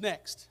happens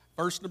next.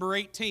 Verse number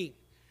 18.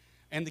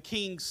 And the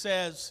king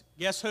says,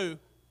 guess who?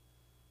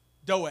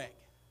 Doeg.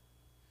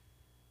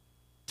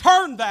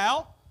 Turn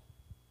thou,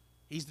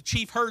 he's the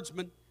chief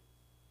herdsman,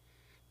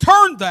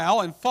 turn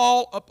thou and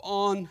fall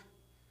upon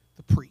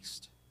the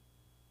priest.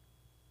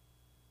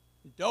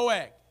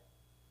 Doeg,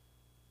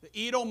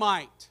 the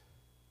Edomite,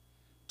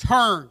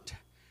 turned,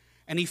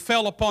 and he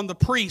fell upon the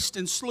priest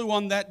and slew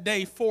on that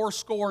day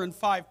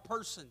 75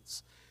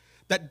 persons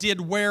that did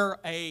wear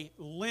a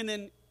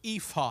linen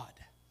ephod.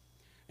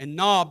 And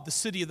Nob, the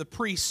city of the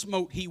priests,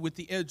 smote he with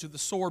the edge of the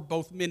sword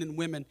both men and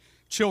women,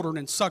 children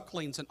and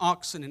sucklings, and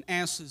oxen and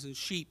asses and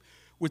sheep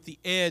with the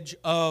edge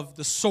of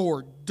the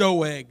sword.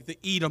 Doeg, the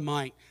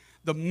Edomite,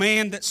 the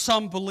man that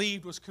some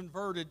believed was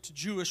converted to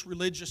Jewish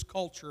religious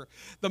culture,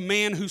 the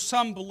man who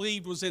some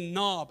believed was in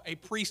Nob, a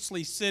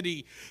priestly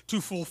city,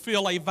 to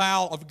fulfill a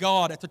vow of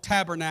God at the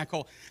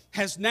tabernacle,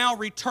 has now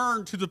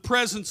returned to the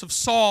presence of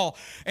Saul,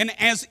 and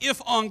as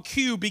if on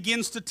cue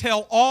begins to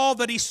tell all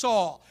that he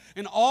saw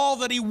and all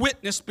that he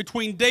witnessed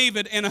between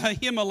David and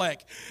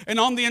Ahimelech. And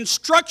on the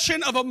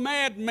instruction of a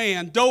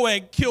madman,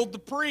 Doeg killed the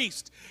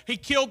priest. He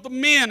killed the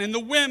men and the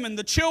women,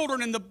 the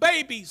children and the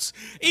babies,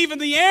 even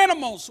the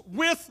animals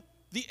with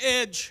the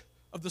edge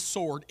of the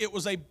sword. It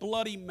was a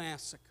bloody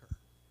massacre.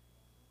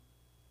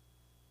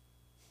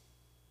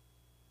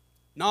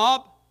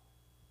 Nob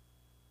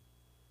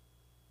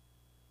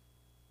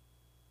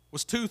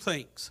was two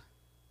things.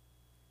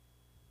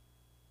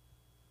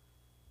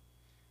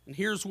 And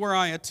here's where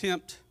I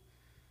attempt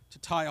to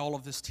tie all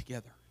of this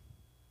together.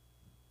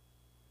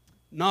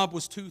 Nob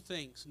was two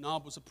things.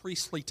 Nob was a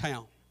priestly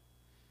town.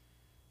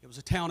 It was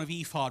a town of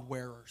ephod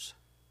wearers.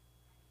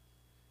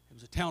 It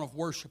was a town of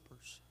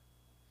worshipers.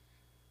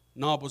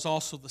 Nob was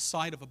also the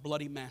site of a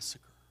bloody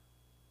massacre.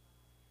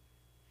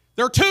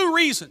 There are two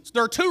reasons.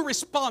 There are two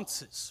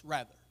responses,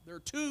 rather. There are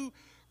two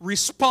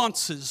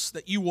responses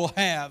that you will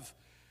have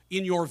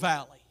in your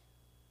valley.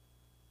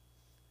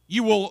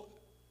 You will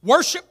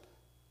worship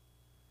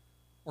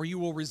or you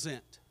will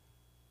resent.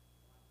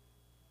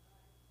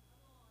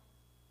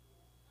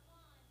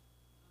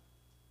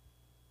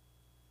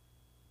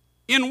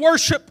 In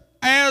worship,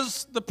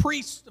 as the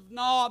priest of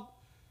Nob,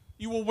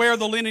 you will wear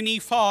the linen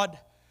ephod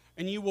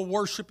and you will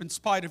worship in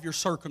spite of your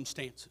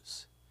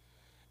circumstances.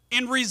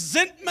 In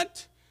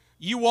resentment,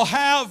 you will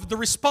have the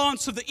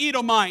response of the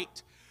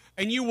Edomite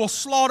and you will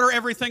slaughter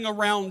everything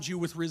around you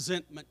with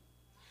resentment.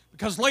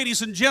 Because,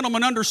 ladies and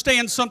gentlemen,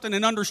 understand something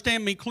and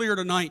understand me clear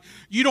tonight.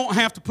 You don't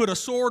have to put a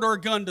sword or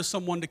a gun to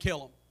someone to kill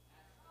them.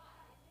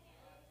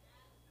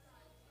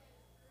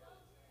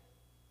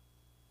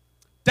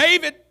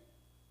 David,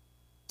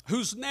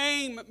 whose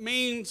name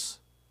means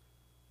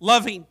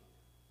loving,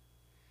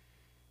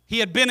 he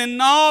had been in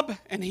Nob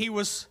and he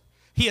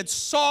had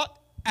sought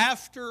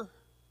after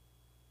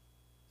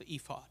the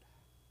ephod.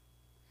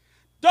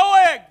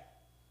 Doeg,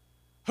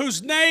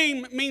 whose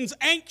name means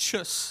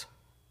anxious,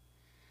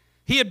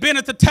 he had been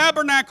at the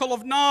tabernacle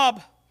of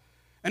Nob,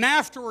 and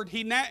afterward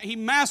he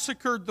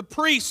massacred the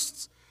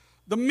priests,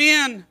 the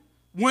men,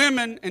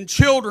 women, and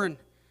children.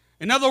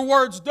 In other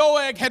words,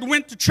 Doeg had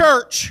went to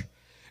church,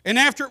 and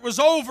after it was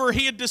over,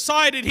 he had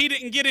decided he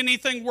didn't get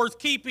anything worth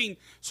keeping,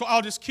 so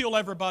I'll just kill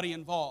everybody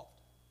involved.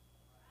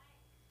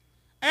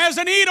 As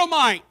an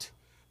Edomite,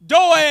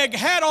 Doeg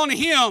had on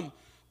him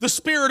the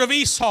spirit of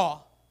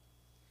Esau.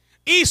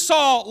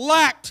 Esau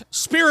lacked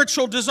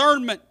spiritual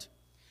discernment.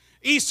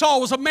 Esau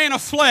was a man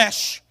of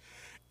flesh.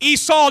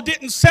 Esau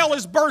didn't sell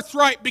his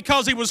birthright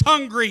because he was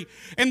hungry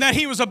and that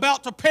he was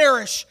about to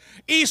perish.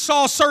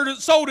 Esau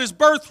sold his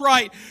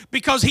birthright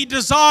because he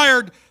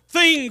desired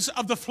things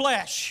of the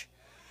flesh.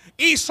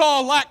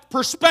 Esau lacked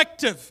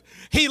perspective.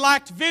 He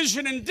lacked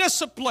vision and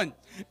discipline.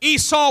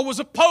 Esau was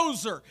a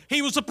poser.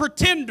 He was a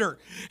pretender.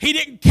 He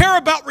didn't care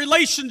about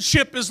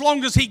relationship as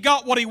long as he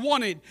got what he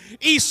wanted.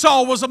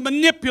 Esau was a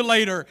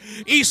manipulator.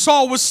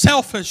 Esau was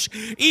selfish.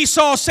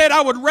 Esau said,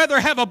 I would rather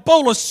have a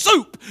bowl of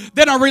soup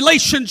than a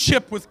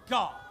relationship with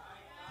God.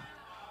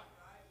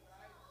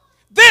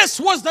 This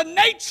was the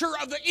nature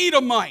of the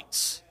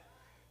Edomites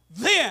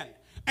then.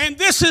 And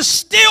this is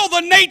still the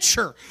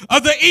nature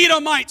of the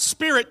Edomite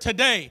spirit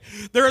today.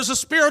 There is a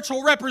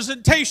spiritual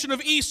representation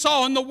of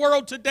Esau in the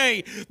world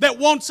today that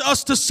wants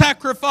us to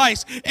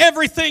sacrifice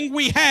everything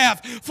we have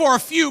for a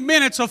few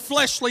minutes of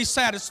fleshly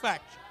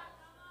satisfaction.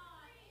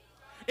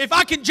 If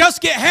I can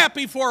just get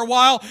happy for a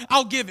while,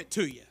 I'll give it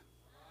to you.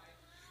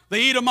 The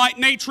Edomite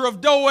nature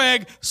of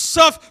Doeg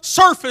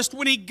surfaced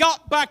when he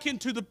got back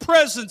into the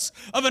presence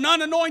of an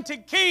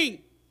unanointed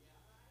king.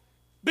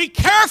 Be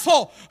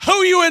careful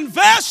who you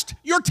invest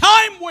your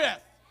time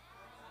with.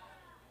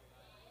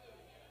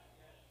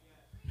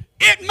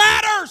 It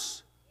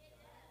matters.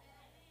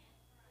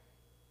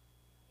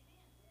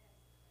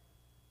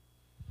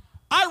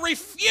 I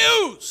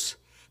refuse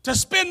to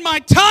spend my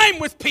time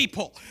with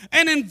people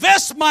and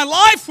invest my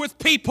life with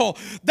people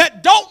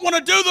that don't want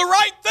to do the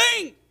right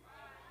thing.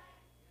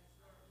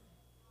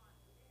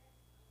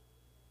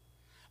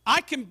 I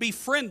can be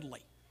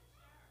friendly.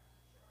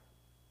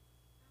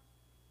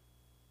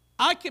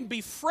 I can be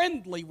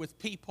friendly with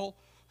people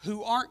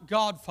who aren't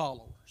God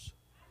followers,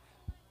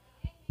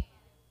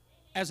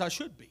 as I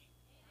should be.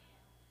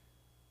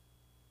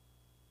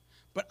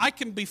 But I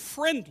can be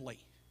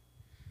friendly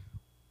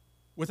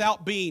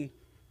without being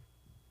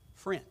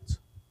friends,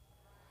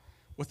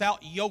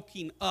 without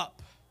yoking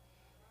up.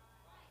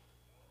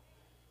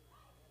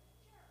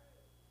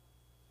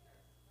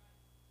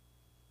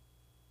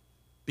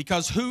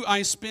 Because who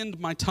I spend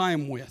my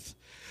time with,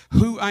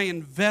 who I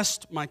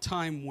invest my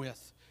time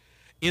with,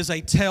 is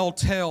a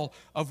telltale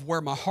of where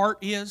my heart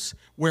is,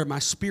 where my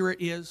spirit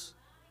is.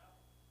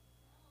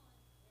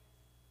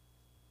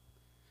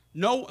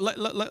 No,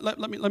 let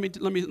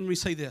me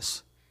say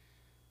this.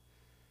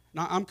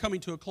 Now, I'm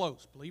coming to a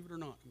close. Believe it or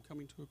not, I'm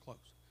coming to a close.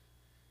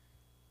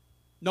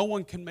 No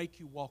one can make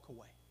you walk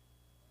away.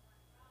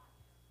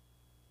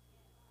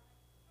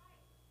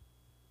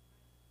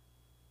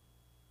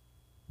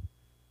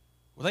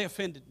 Well, they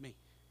offended me.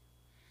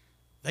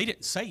 They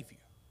didn't save you.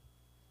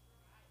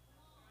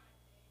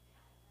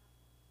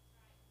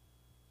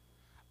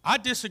 I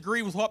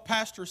disagree with what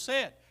Pastor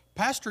said.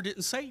 Pastor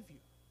didn't save you.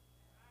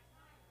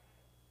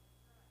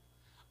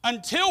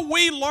 Until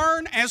we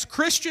learn as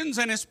Christians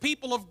and as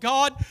people of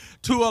God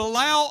to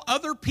allow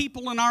other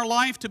people in our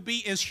life to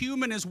be as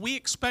human as we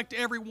expect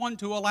everyone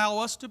to allow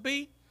us to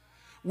be,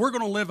 we're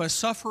going to live a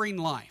suffering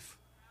life.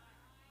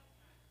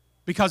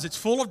 Because it's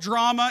full of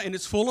drama and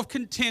it's full of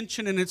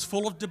contention and it's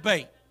full of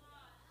debate.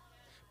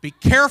 Be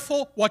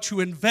careful what you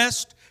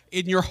invest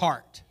in your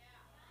heart.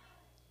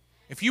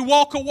 If you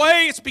walk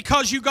away, it's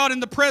because you got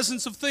in the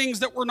presence of things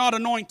that were not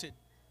anointed.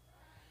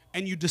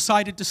 And you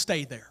decided to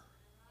stay there.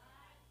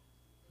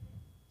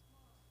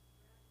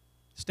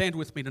 Stand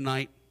with me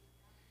tonight.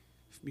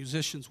 If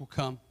musicians will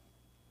come.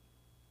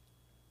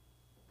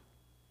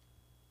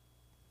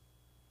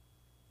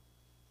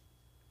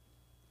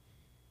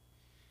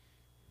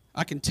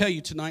 I can tell you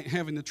tonight,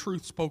 having the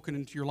truth spoken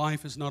into your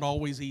life is not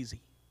always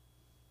easy.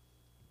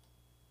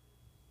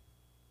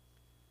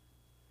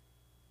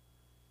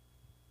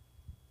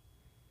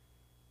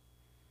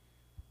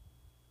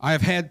 I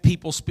have had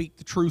people speak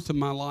the truth in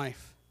my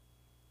life.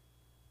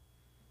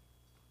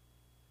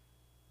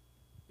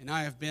 And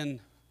I have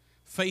been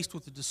faced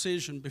with a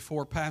decision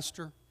before,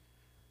 Pastor.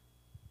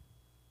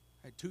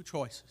 I had two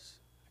choices.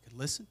 I could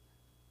listen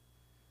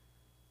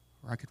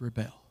or I could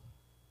rebel.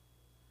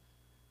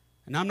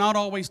 And I'm not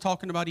always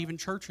talking about even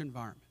church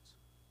environments.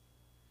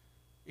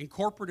 In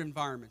corporate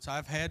environments,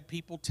 I've had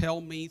people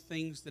tell me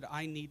things that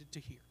I needed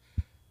to hear.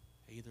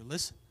 I either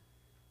listen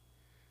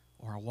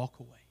or I walk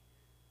away.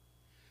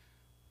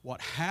 What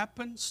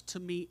happens to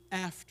me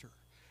after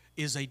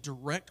is a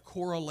direct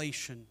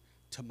correlation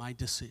to my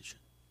decision.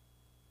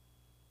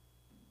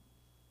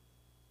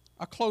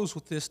 I'll close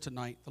with this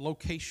tonight. The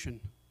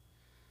location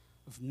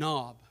of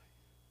Nob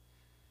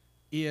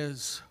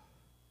is,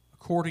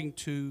 according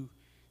to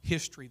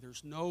history,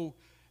 there's no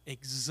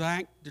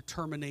exact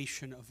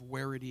determination of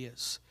where it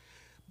is.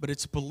 But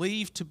it's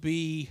believed to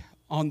be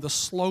on the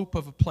slope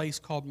of a place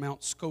called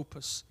Mount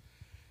Scopus.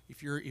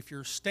 If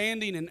you're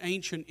standing in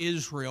ancient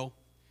Israel,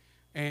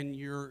 and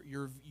you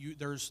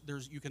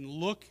can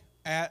look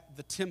at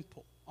the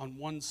temple on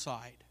one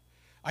side.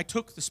 I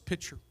took this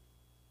picture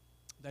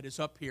that is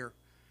up here,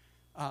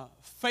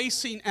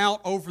 facing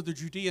out over the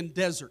Judean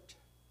desert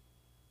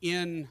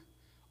in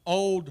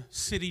Old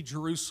City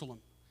Jerusalem.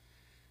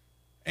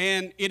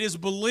 And it is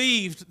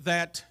believed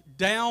that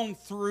down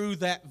through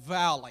that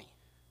valley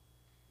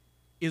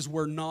is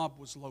where Nob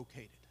was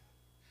located.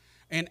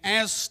 And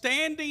as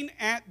standing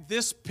at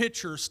this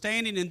picture,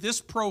 standing in this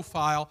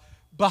profile,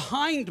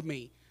 behind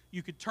me,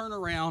 you could turn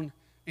around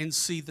and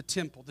see the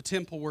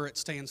temple where it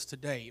stands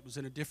today. It was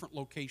in a different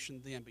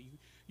location then, but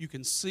you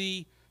can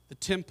see the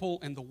temple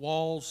and the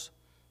walls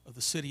of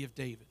the city of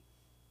David.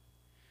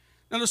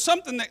 Now, there's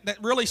something that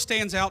really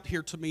stands out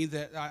here to me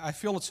that I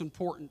feel it's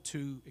important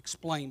to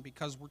explain,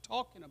 because we're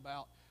talking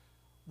about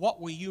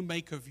what will you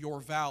make of your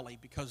valley,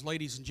 because,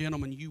 ladies and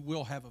gentlemen, you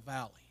will have a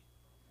valley.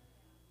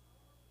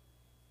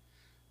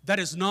 That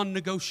is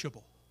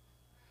non-negotiable.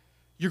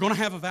 You're going to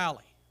have a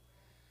valley.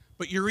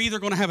 But you're either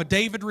going to have a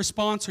David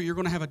response or you're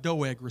going to have a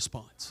Doeg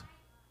response.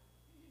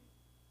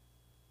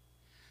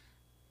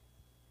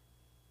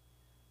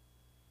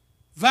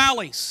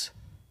 Valleys.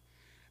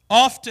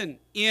 Often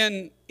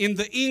in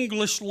the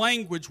English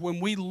language,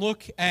 when we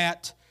look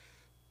at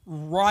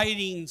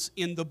writings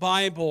in the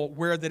Bible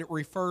where that it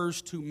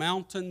refers to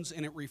mountains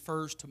and it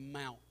refers to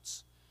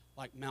mounts,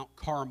 like Mount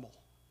Carmel,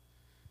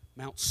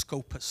 Mount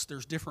Scopus.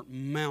 There's different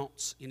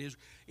mounts in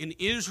Israel. In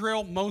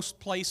Israel, most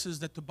places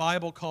that the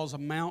Bible calls a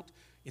mount,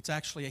 it's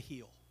actually a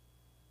hill.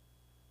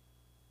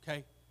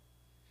 Okay?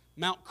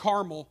 Mount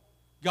Carmel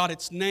got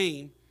its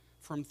name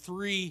from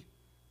 3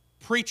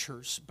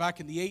 preachers back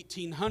in the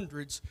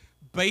 1800s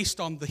based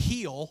on the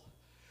hill,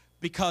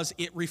 because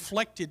it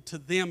reflected to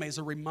them as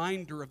a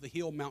reminder of the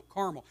hill Mount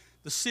Carmel.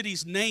 The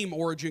city's name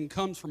origin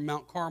comes from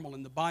Mount Carmel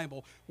in the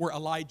Bible, where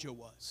Elijah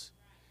was.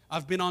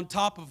 I've been on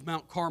top of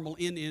Mount Carmel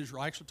in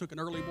Israel. I actually took an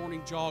early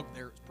morning jog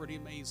there. It's pretty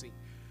amazing.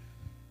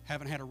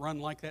 Haven't had a run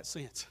like that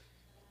since.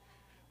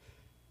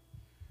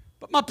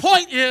 But my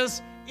point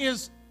is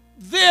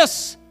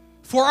this,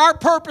 for our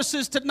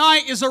purposes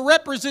tonight, is a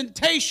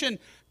representation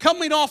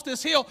coming off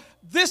this hill.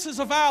 This is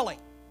a valley.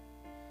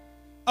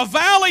 A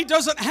valley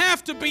doesn't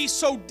have to be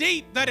so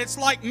deep that it's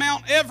like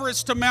Mount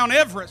Everest to Mount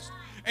Everest,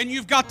 and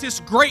you've got this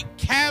great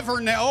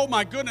cavern now. Oh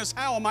my goodness,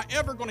 how am I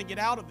ever going to get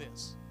out of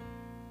this?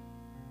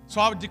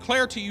 So I would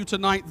declare to you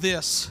tonight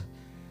this,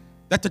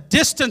 that the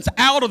distance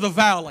out of the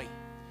valley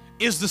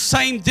is the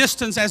same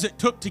distance as it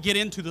took to get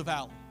into the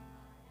valley.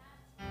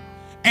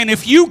 And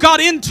if you got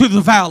into the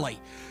valley,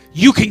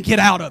 you can get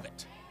out of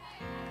it.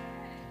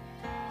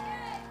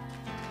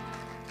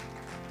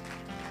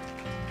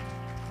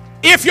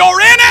 If you're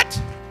in it,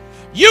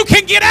 you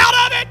can get out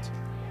of it.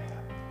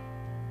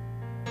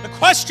 The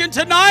question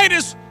tonight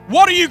is,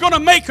 what are you going to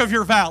make of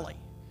your valley?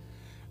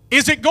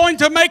 Is it going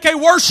to make a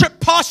worship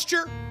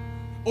posture?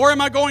 Or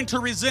am I going to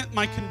resent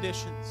my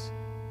conditions?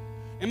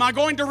 Am I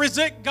going to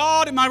resent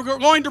God? Am I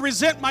going to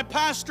resent my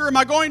pastor? Am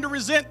I going to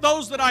resent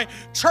those that I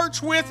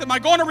church with? Am I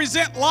going to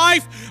resent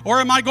life? Or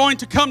am I going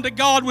to come to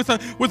God with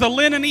a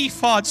linen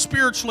ephod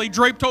spiritually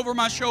draped over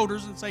my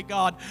shoulders and say,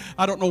 God,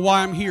 I don't know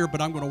why I'm here, but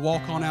I'm going to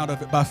walk on out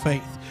of it by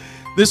faith.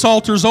 This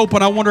altar is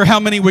open. I wonder how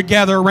many would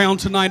gather around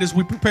tonight as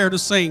we prepare to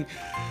sing.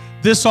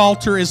 This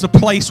altar is a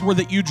place where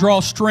that you draw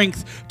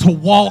strength to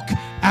walk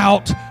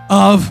out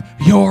of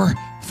your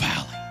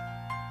valley.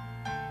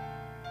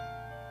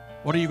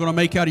 What are you going to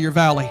make out of your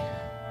valley?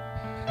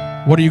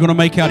 What are you going to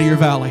make out of your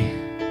valley?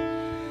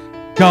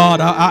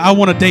 God, I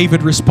want a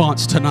David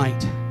response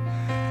tonight.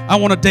 I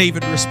want a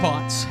David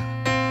response.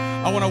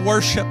 I want to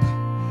worship.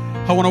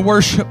 I want to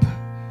worship.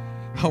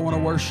 I want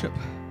to worship.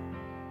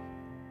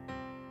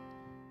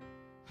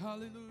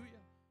 Hallelujah.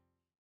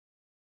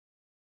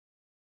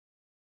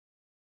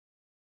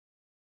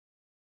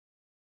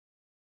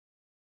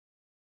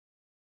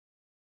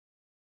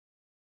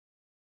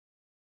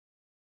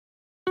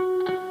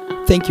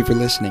 Thank you for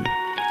listening.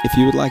 If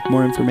you would like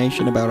more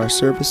information about our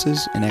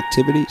services and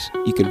activities,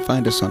 you can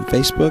find us on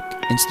Facebook,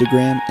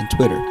 Instagram, and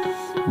Twitter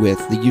with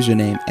the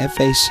username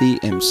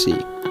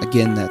FACMC.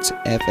 Again, that's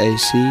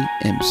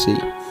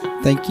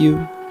FACMC. Thank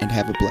you, and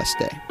have a blessed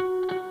day.